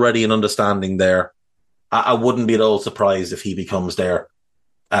there's already an understanding there. I wouldn't be at all surprised if he becomes their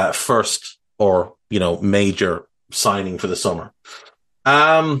first or, major signing for the summer.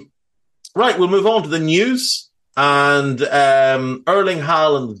 Right, we'll move on to the news. And Erling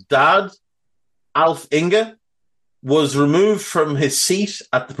Haaland's dad, Alf Inge, was removed from his seat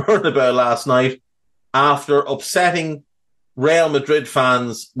at the Bernabeu last night after upsetting Real Madrid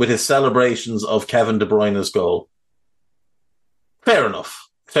fans with his celebrations of Kevin De Bruyne's goal. Fair enough.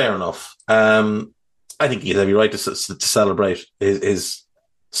 I think he's every right to celebrate. His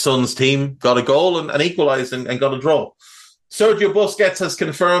son's team got a goal and equalised and got a draw. Sergio Busquets has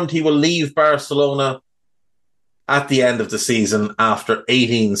confirmed he will leave Barcelona at the end of the season after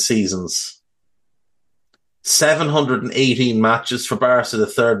 18 seasons. 718 matches for Barca, the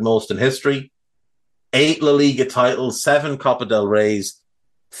third most in history. 8 La Liga titles, 7 Copa del Reys,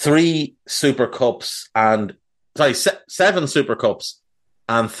 3 Super Cups and 7 Super Cups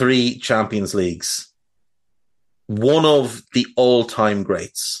and 3 Champions Leagues. One of the all-time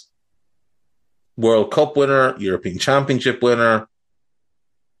greats. World Cup winner, European Championship winner,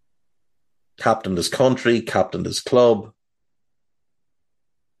 captained his country, captained his club.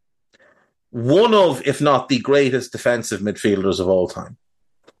 One of, if not the greatest defensive midfielders of all time.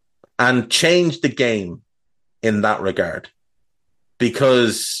 And changed the game in that regard.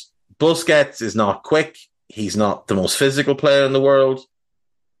 Because Busquets is not quick. He's not the most physical player in the world.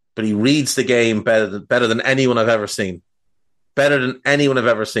 But he reads the game better than anyone I've ever seen.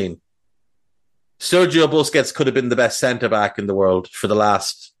 Sergio Busquets could have been the best centre-back in the world for the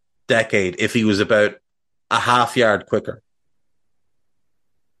last decade if he was about a half yard quicker.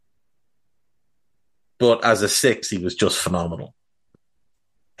 But as a 6, he was just phenomenal.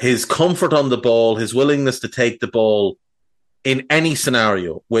 His comfort on the ball, his willingness to take the ball in any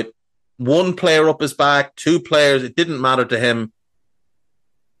scenario, with 1 player up his back, 2 players, it didn't matter to him.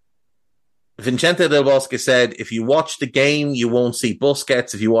 Vicente Del Bosque said, if you watch the game, you won't see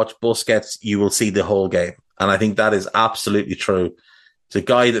Busquets. If you watch Busquets, you will see the whole game. And I think that is absolutely true. It's a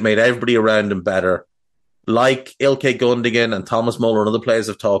guy that made everybody around him better. Like Ilkay Gundogan and Thomas Muller and other players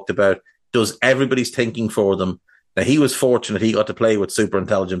have talked about, does everybody's thinking for them. Now, he was fortunate he got to play with super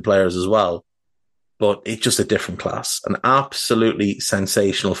intelligent players as well. But it's just a different class. An absolutely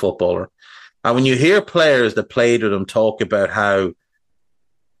sensational footballer. And when you hear players that played with him talk about how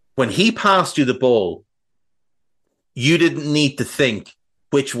when he passed you the ball, you didn't need to think,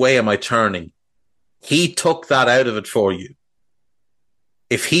 which way am I turning? He took that out of it for you.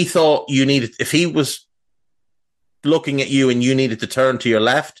 If he was looking at you and you needed to turn to your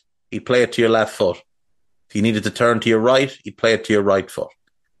left, he'd play it to your left foot. If you needed to turn to your right, he'd play it to your right foot.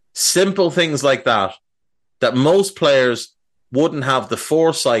 Simple things like that most players wouldn't have the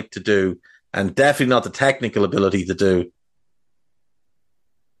foresight to do, and definitely not the technical ability to do,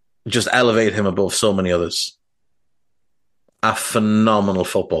 just elevate him above so many others. A phenomenal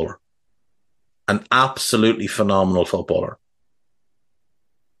footballer. An absolutely phenomenal footballer.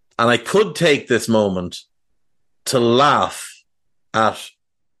 And I could take this moment to laugh at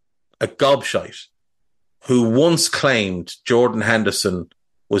a gobshite who once claimed Jordan Henderson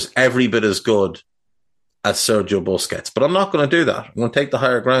was every bit as good as Sergio Busquets. But I'm not going to do that. I'm going to take the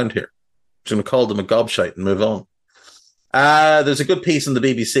higher ground here. I'm just going to call them a gobshite and move on. There's a good piece on the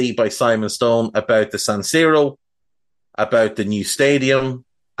BBC by Simon Stone about the San Siro, about the new stadium,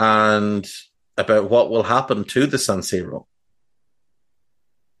 and about what will happen to the San Siro.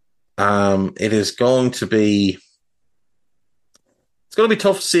 It is going to be... It's going to be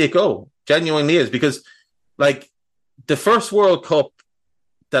tough to see it go. Genuinely is, because the first World Cup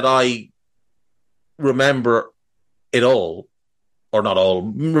that I remember it all or not all,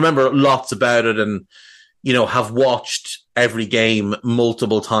 remember lots about it and, have watched every game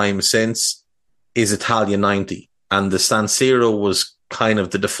multiple times since, is Italia 90. And the San Siro was kind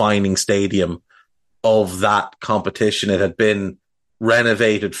of the defining stadium of that competition. It had been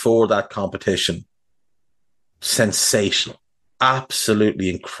renovated for that competition. Sensational. Absolutely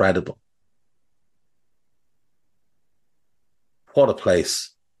incredible. What a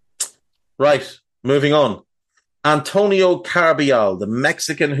place. Right, moving on. Antonio Carbial, the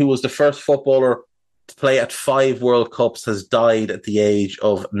Mexican who was the first footballer to play at 5 World Cups, has died at the age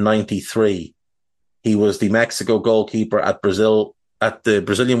of 93. He was the Mexico goalkeeper at the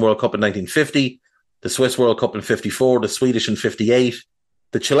Brazilian World Cup in 1950, the Swiss World Cup in 54, the Swedish in 58,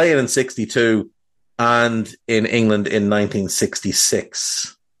 the Chilean in 62, and in England in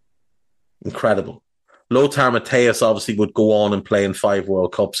 1966. Incredible. Lothar Matthäus obviously would go on and play in 5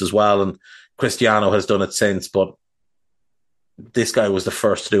 World Cups as well, and Cristiano has done it since, but this guy was the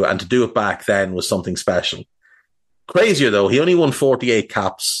first to do it, and to do it back then was something special. Crazier though, he only won 48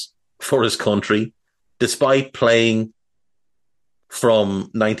 caps for his country, despite playing from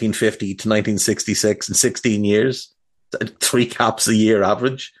 1950 to 1966 in 16 years, 3 caps a year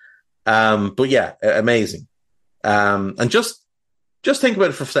average. But yeah, amazing. And just think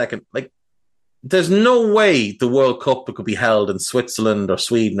about it for a second. Like, there's no way the World Cup could be held in Switzerland or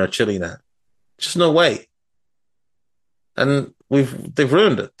Sweden or Chile now. Just no way. And they've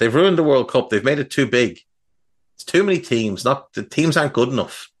ruined it. They've ruined the World Cup. They've made it too big. It's too many teams. The teams aren't good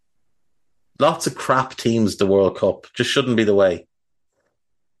enough. Lots of crap teams, the World Cup. Just shouldn't be the way.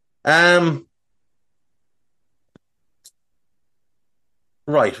 Right,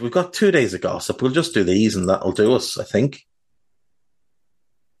 we've got 2 days of gossip. We'll just do these and that'll do us, I think.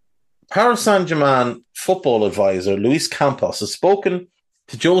 Paris Saint-Germain football advisor Luis Campos has spoken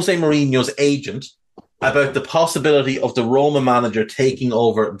to Jose Mourinho's agent about the possibility of the Roma manager taking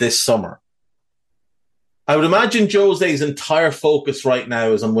over this summer. I would imagine Jose's entire focus right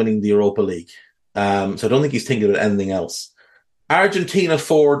now is on winning the Europa League. So I don't think he's thinking about anything else. Argentina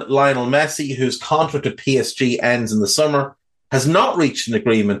forward Lionel Messi, whose contract at PSG ends in the summer, has not reached an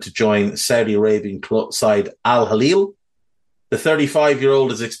agreement to join Saudi Arabian side Al Hilal. The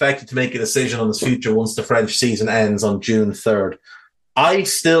 35-year-old is expected to make a decision on his future once the French season ends on June 3rd. I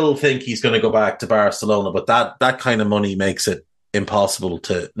still think he's going to go back to Barcelona, but that kind of money makes it impossible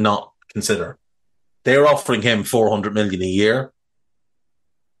to not consider. They're offering him 400 million a year.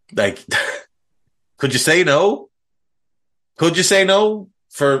 Like, could you say no? Could you say no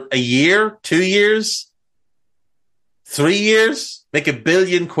for a year, 2 years, 3 years? Make £1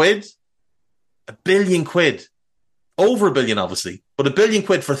 billion? £1 billion. Over £1 billion, obviously, but £1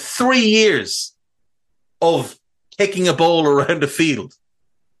 billion for 3 years of kicking a ball around the field.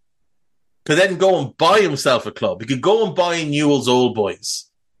 Could then go and buy himself a club. He could go and buy Newell's Old Boys,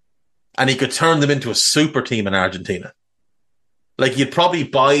 and he could turn them into a super team in Argentina. Like, you'd probably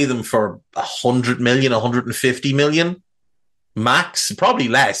buy them for 100 million, 150 million max, probably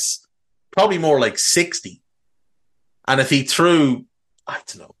less, probably more like 60. And if he threw, I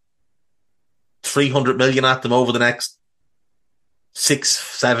don't know, 300 million at them over the next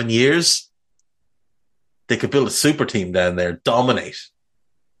 6-7 years, they could build a super team down there, dominate.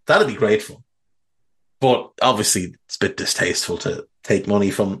 That'd be great fun. But obviously, it's a bit distasteful to take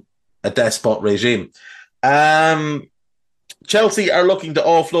money from a despot regime. Chelsea are looking to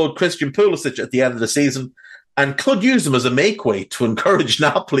offload Christian Pulisic at the end of the season and could use him as a make-weight to encourage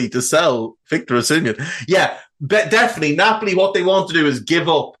Napoli to sell Victor Osimhen. Yeah, definitely. Napoli, what they want to do is give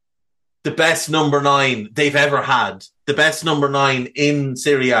up the best number 9 they've ever had, the best number 9 in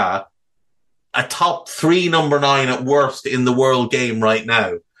Serie A, a top 3 number 9 at worst in the world game right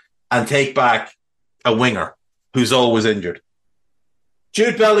now, and take back a winger who's always injured.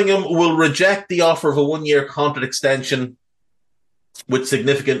 Jude Bellingham will reject the offer of a 1-year contract extension with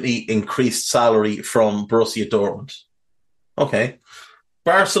significantly increased salary from Borussia Dortmund. Okay.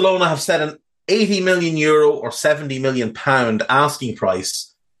 Barcelona have set an €80 million or £70 million asking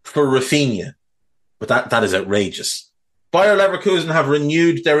price for Rafinha, but that is outrageous. Bayer Leverkusen have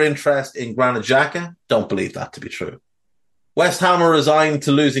renewed their interest in Granit Xhaka. Don't believe that to be true. West Ham are resigned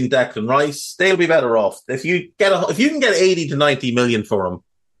to losing Declan Rice. They'll be better off if you can get 80 to 90 million for him,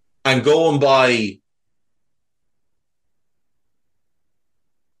 and go and buy,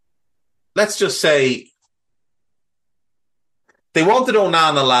 let's just say, they wanted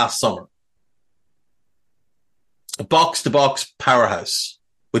Onana last summer, a box-to-box powerhouse,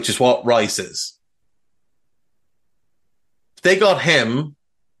 which is what Rice is. They got him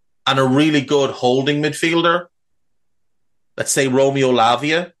and a really good holding midfielder, let's say Romeo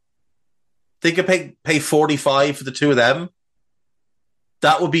Lavia. They could pay 45 for the two of them.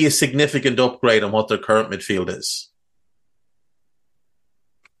 That would be a significant upgrade on what their current midfield is.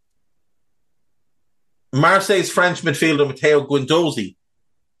 Marseille's French midfielder Matteo Guendouzi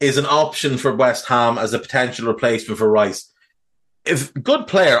is an option for West Ham as a potential replacement for Rice. If good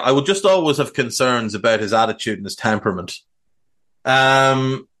player, I would just always have concerns about his attitude and his temperament.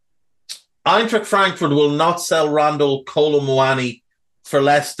 Eintracht Frankfurt will not sell Randall Kolo Muani for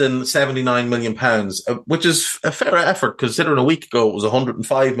less than £79 million, which is a fair effort considering a week ago it was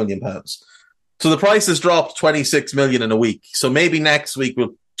 £105 million. So the price has dropped 26 million in a week. So maybe next week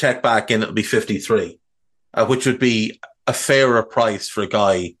we'll check back in, it'll be 53, which would be a fairer price for a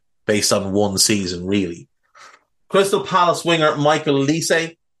guy based on one season, really. Crystal Palace winger Michael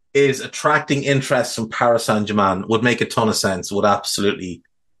Olise is attracting interest from Paris Saint-Germain. Would make a ton of sense. Would absolutely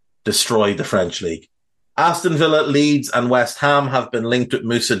destroy the French league. Aston Villa, Leeds and West Ham have been linked with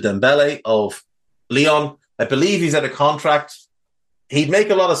Moussa Dembele of Lyon. I believe he's at a contract. He'd make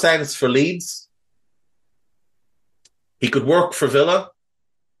a lot of sense for Leeds. He could work for Villa.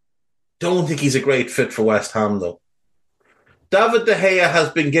 Don't think he's a great fit for West Ham, though. David De Gea has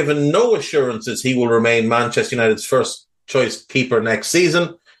been given no assurances he will remain Manchester United's first choice keeper next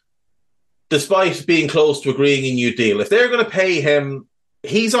season, despite being close to agreeing a new deal. If they're going to pay him,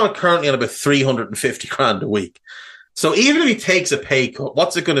 he's currently on about 350 grand a week. So even if he takes a pay cut,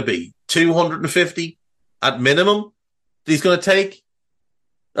 what's it going to be? 250 at minimum that he's going to take?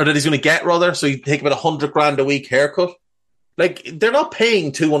 Or that he's going to get, rather? So he'd take about 100 grand a week haircut? Like, they're not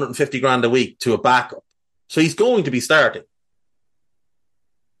paying 250 grand a week to a backup. So he's going to be starting.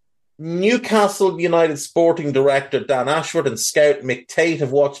 Newcastle United sporting director Dan Ashford and scout Mick Tate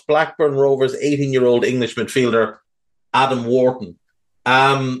have watched Blackburn Rovers 18-year-old English midfielder Adam Wharton.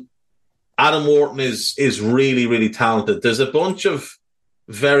 Adam Wharton is really, really talented. There's a bunch of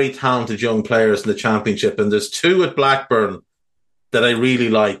very talented young players in the Championship, and there's two at Blackburn that I really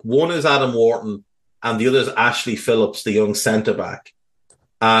like. One is Adam Wharton, and the other is Ashley Phillips, the young centre-back.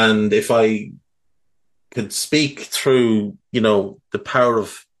 And if I could speak through, the power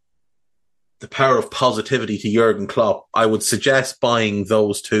of positivity to Jurgen Klopp, I would suggest buying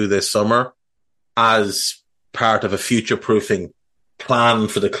those two this summer as part of a future-proofing plan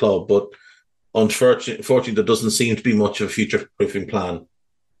for the club. But unfortunately, there doesn't seem to be much of a future-proofing plan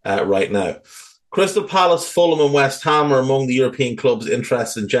right now. Crystal Palace, Fulham and West Ham are among the European clubs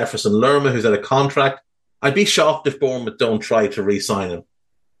interested in Jefferson Lerma, who's at a contract. I'd be shocked if Bournemouth don't try to re-sign him.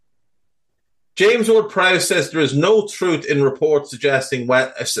 James Ward-Prowse says there is no truth in reports suggesting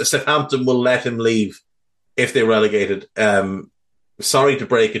Southampton will let him leave if they're relegated. Sorry to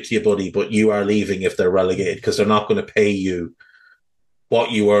break it to you, buddy, but you are leaving if they're relegated because they're not going to pay you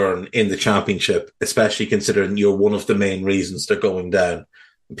what you earn in the Championship, especially considering you're one of the main reasons they're going down.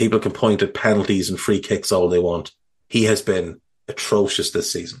 People can point at penalties and free kicks all they want. He has been atrocious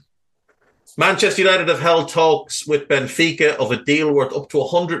this season. Manchester United have held talks with Benfica of a deal worth up to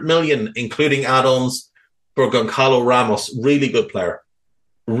 100 million, including add-ons for Goncalo Ramos. Really good player.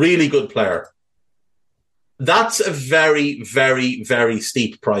 Really good player. That's a very, very, very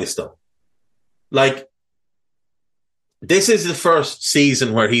steep price, though. Like, this is the first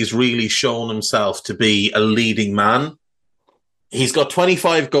season where he's really shown himself to be a leading man. He's got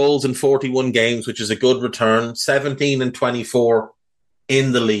 25 goals in 41 games, which is a good return. 17 and 24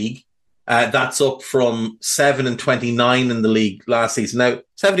 in the league. That's up from 7 and 29 in the league last season. Now,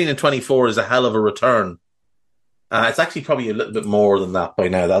 17 and 24 is a hell of a return. It's actually probably a little bit more than that by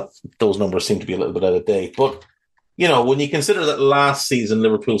now. Those numbers seem to be a little bit out of date. But, when you consider that last season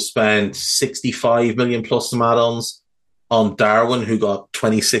Liverpool spent 65 million plus some add-ons on Darwin, who got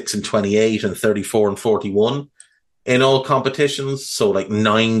 26 and 28 and 34 and 41 in all competitions. So like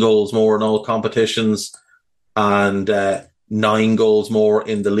 9 goals more in all competitions and 9 goals more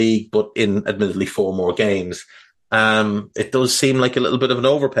in the league, but in admittedly 4 more games. It does seem like a little bit of an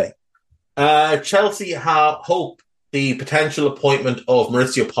overpay. Chelsea hope the potential appointment of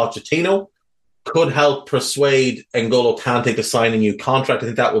Mauricio Pochettino could help persuade N'Golo Kante to sign a new contract. I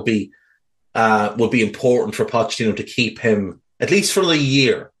think that would be important for Pochettino to keep him at least for the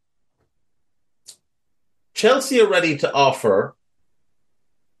year. Chelsea are ready to offer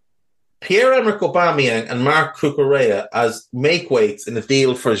Pierre-Emerick Aubameyang and Marc Cucurella as make-weights in a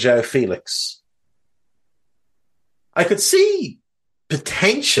deal for João Felix. I could see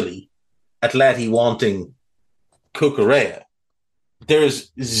potentially Atleti wanting Cucurella.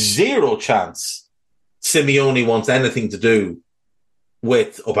 There's zero chance Simeone wants anything to do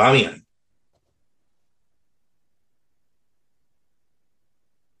with Aubameyang.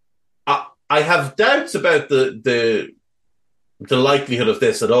 I have doubts about the likelihood of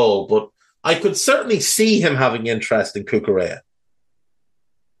this at all, but I could certainly see him having interest in Cucurella.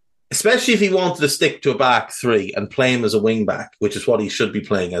 especially if he wanted to stick to a back three and play him as a wing back, which is what he should be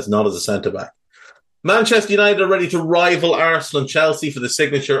playing as, not as a centre back. Manchester United are ready to rival Arsenal and Chelsea for the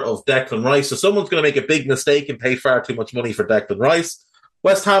signature of Declan Rice. So someone's going to make a big mistake and pay far too much money for Declan Rice.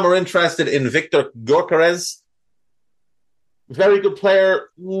 West Ham are interested in Victor Gyökeres. Very good player.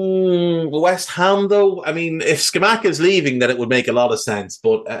 West Ham, though, I mean, if Scamacca is leaving, then it would make a lot of sense.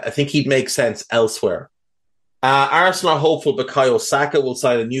 But I think he'd make sense elsewhere. Arsenal are hopeful Bukayo Saka will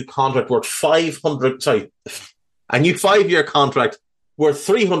sign a new contract worth a new 5-year contract worth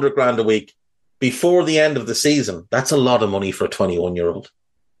 300 grand a week before the end of the season. That's a lot of money for a 21-year-old.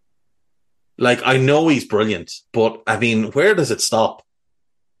 Like, I know he's brilliant, but I mean, where does it stop?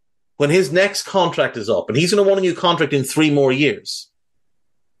 When his next contract is up, and he's going to want a new contract in 3 more years,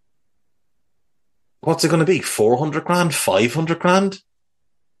 what's it going to be? 400 grand? 500 grand?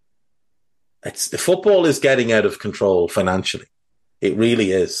 The football is getting out of control financially. It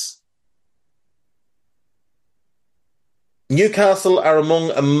really is. Newcastle are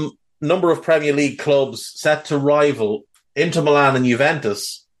among a number of Premier League clubs set to rival Inter Milan and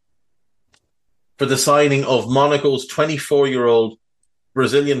Juventus for the signing of Monaco's 24-year-old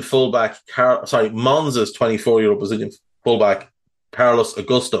Brazilian fullback, Monza's 24-year-old Brazilian fullback, Carlos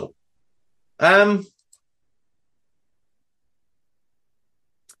Augusto.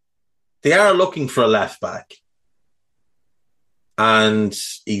 They are looking for a left back. And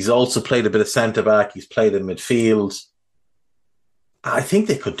he's also played a bit of centre back. He's played in midfield. I think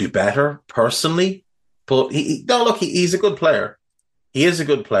they could do better, personally. But he's a good player. He is a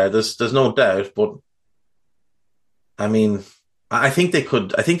good player. There's no doubt. But I mean, I think they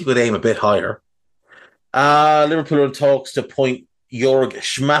could aim a bit higher. Liverpool are in talks to appoint Jörg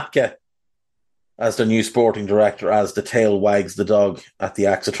Schmadtke as their new sporting director, as the tail wags the dog at the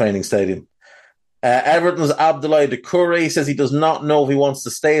AXA training stadium. Everton's Abdoulaye Doucouré says he does not know if he wants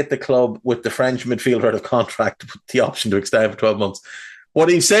to stay at the club with the French midfielder out of contract with the option to extend for 12 months. What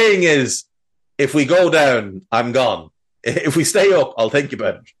he's saying is, if we go down, I'm gone. If we stay up, I'll think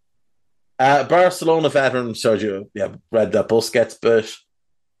about it. Barcelona veteran Sergio, read that Busquets, but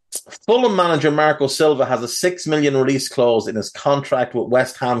Fulham manager Marco Silva has a $6 million release clause in his contract with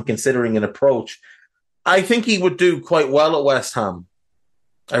West Ham, considering an approach. I think he would do quite well at West Ham.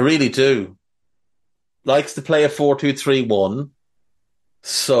 I really do. Likes to play a 4-2-3-1.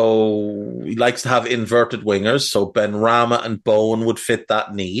 So he likes to have inverted wingers. So Benrahma and Bowen would fit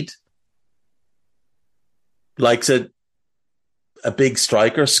that need. Likes a big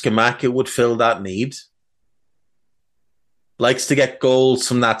striker. Scamacca would fill that need. Likes to get goals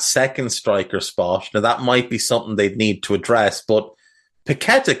from that second striker spot. Now, that might be something they'd need to address, but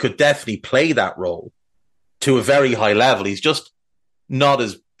Paqueta could definitely play that role to a very high level. He's just not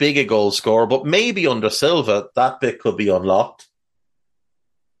as big a goal scorer, but maybe under Silva, that bit could be unlocked.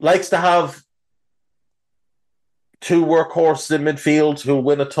 Likes to have 2 workhorses in midfield who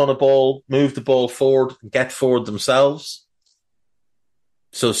win a ton of ball, move the ball forward, and get forward themselves.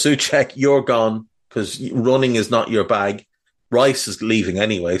 So, Souček, you're gone because running is not your bag. Rice is leaving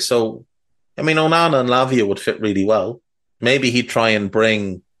anyway. So, I mean, Onana and Lavia would fit really well. Maybe he'd try and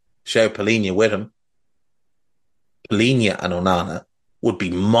bring João Palhinha with him. Palhinha and Onana would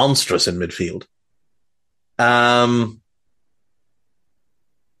be monstrous in midfield. And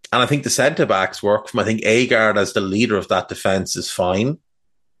I think the centre-backs work from, I think Agard as the leader of that defence is fine.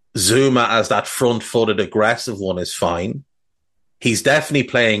 Zuma as that front-footed aggressive one is fine. He's definitely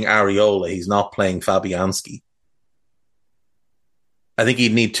playing Areola. He's not playing Fabianski. I think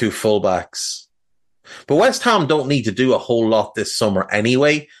he'd need 2 fullbacks. But West Ham don't need to do a whole lot this summer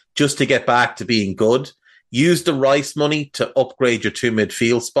anyway, just to get back to being good. Use the Rice money to upgrade your 2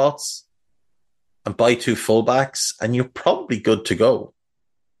 midfield spots and buy 2 fullbacks, and you're probably good to go.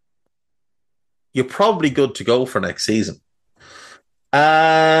 You're probably good to go for next season.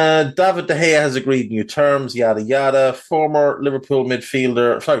 David De Gea has agreed new terms, yada, yada. Former England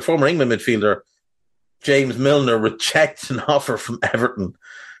midfielder James Milner rejects an offer from Everton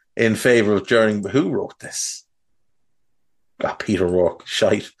in favour of Jerling. Who wrote this? Peter Rourke.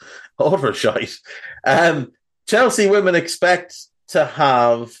 Shite. Utter shite. Chelsea women expect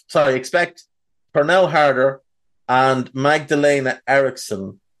Pernell Harder and Magdalena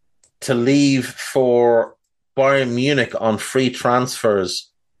Eriksson to leave for Bayern Munich on free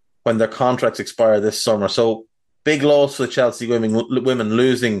transfers when their contracts expire this summer. So big loss for the Chelsea women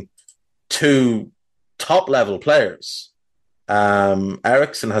losing 2 top-level players.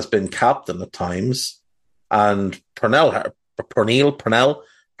 Eriksson has been captain at times, and Pernell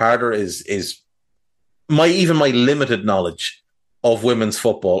Harder is my limited knowledge of women's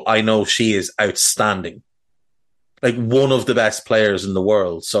football. I know she is outstanding, like one of the best players in the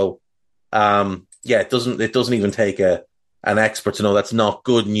world. So It doesn't even take an expert to know that's not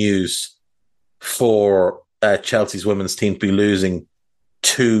good news for Chelsea's women's team to be losing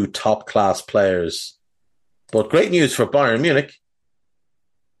 2 top-class players. But great news for Bayern Munich.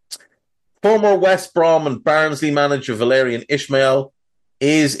 Former West Brom and Barnsley manager Valérien Ismaël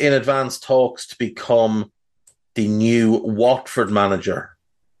is in advanced talks to become the new Watford manager,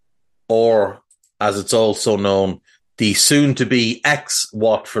 or as it's also known, the soon-to-be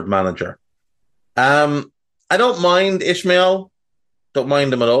ex-Watford manager. I don't mind Ismaël. Don't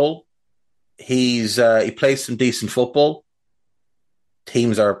mind him at all. He plays some decent football.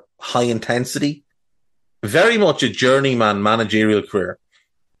 Teams are high intensity. Very much a journeyman managerial career.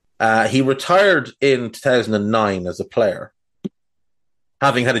 He retired in 2009 as a player,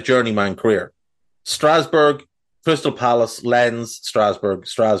 having had a journeyman career. Strasbourg, Crystal Palace, Lens,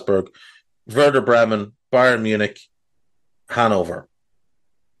 Strasbourg, Werder Bremen, Bayern Munich, Hanover.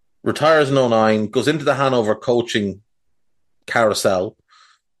 Retires in 2009, goes into the Hanover coaching carousel,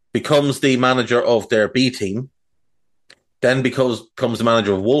 becomes the manager of their B team, then becomes the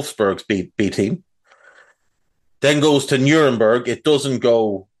manager of Wolfsburg's B team, then goes to Nuremberg. It doesn't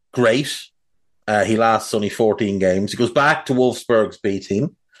go great. He lasts only 14 games. He goes back to Wolfsburg's B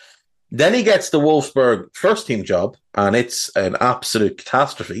team. Then he gets the Wolfsburg first team job, and it's an absolute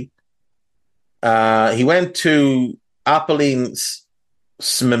catastrophe. He went to Apollon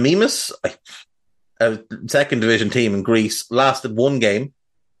Smyrnis, a second division team in Greece, lasted 1 game.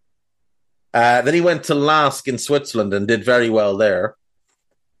 Then he went to Lask in Switzerland and did very well there.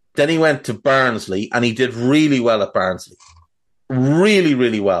 Then he went to Barnsley, and he did really well at Barnsley. Really,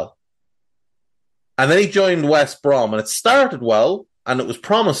 really well. And then he joined West Brom, and it started well, and it was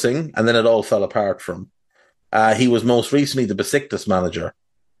promising, and then it all fell apart for him. He was most recently the Besiktas manager.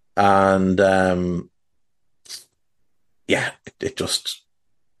 And,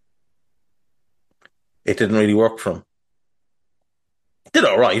 it didn't really work for him. It did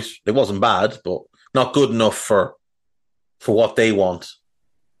all right. It wasn't bad, but not good enough for what they want.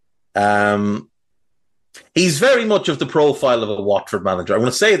 He's very much of the profile of a Watford manager. I'm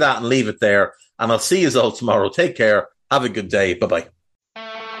going to say that and leave it there, and I'll see you all tomorrow. Take care. Have a good day. Bye-bye.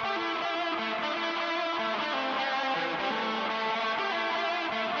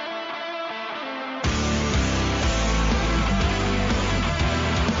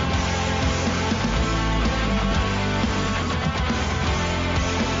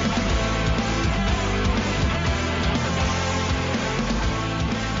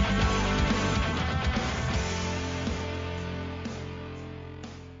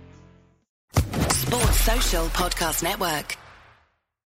 Sports Social Podcast Network.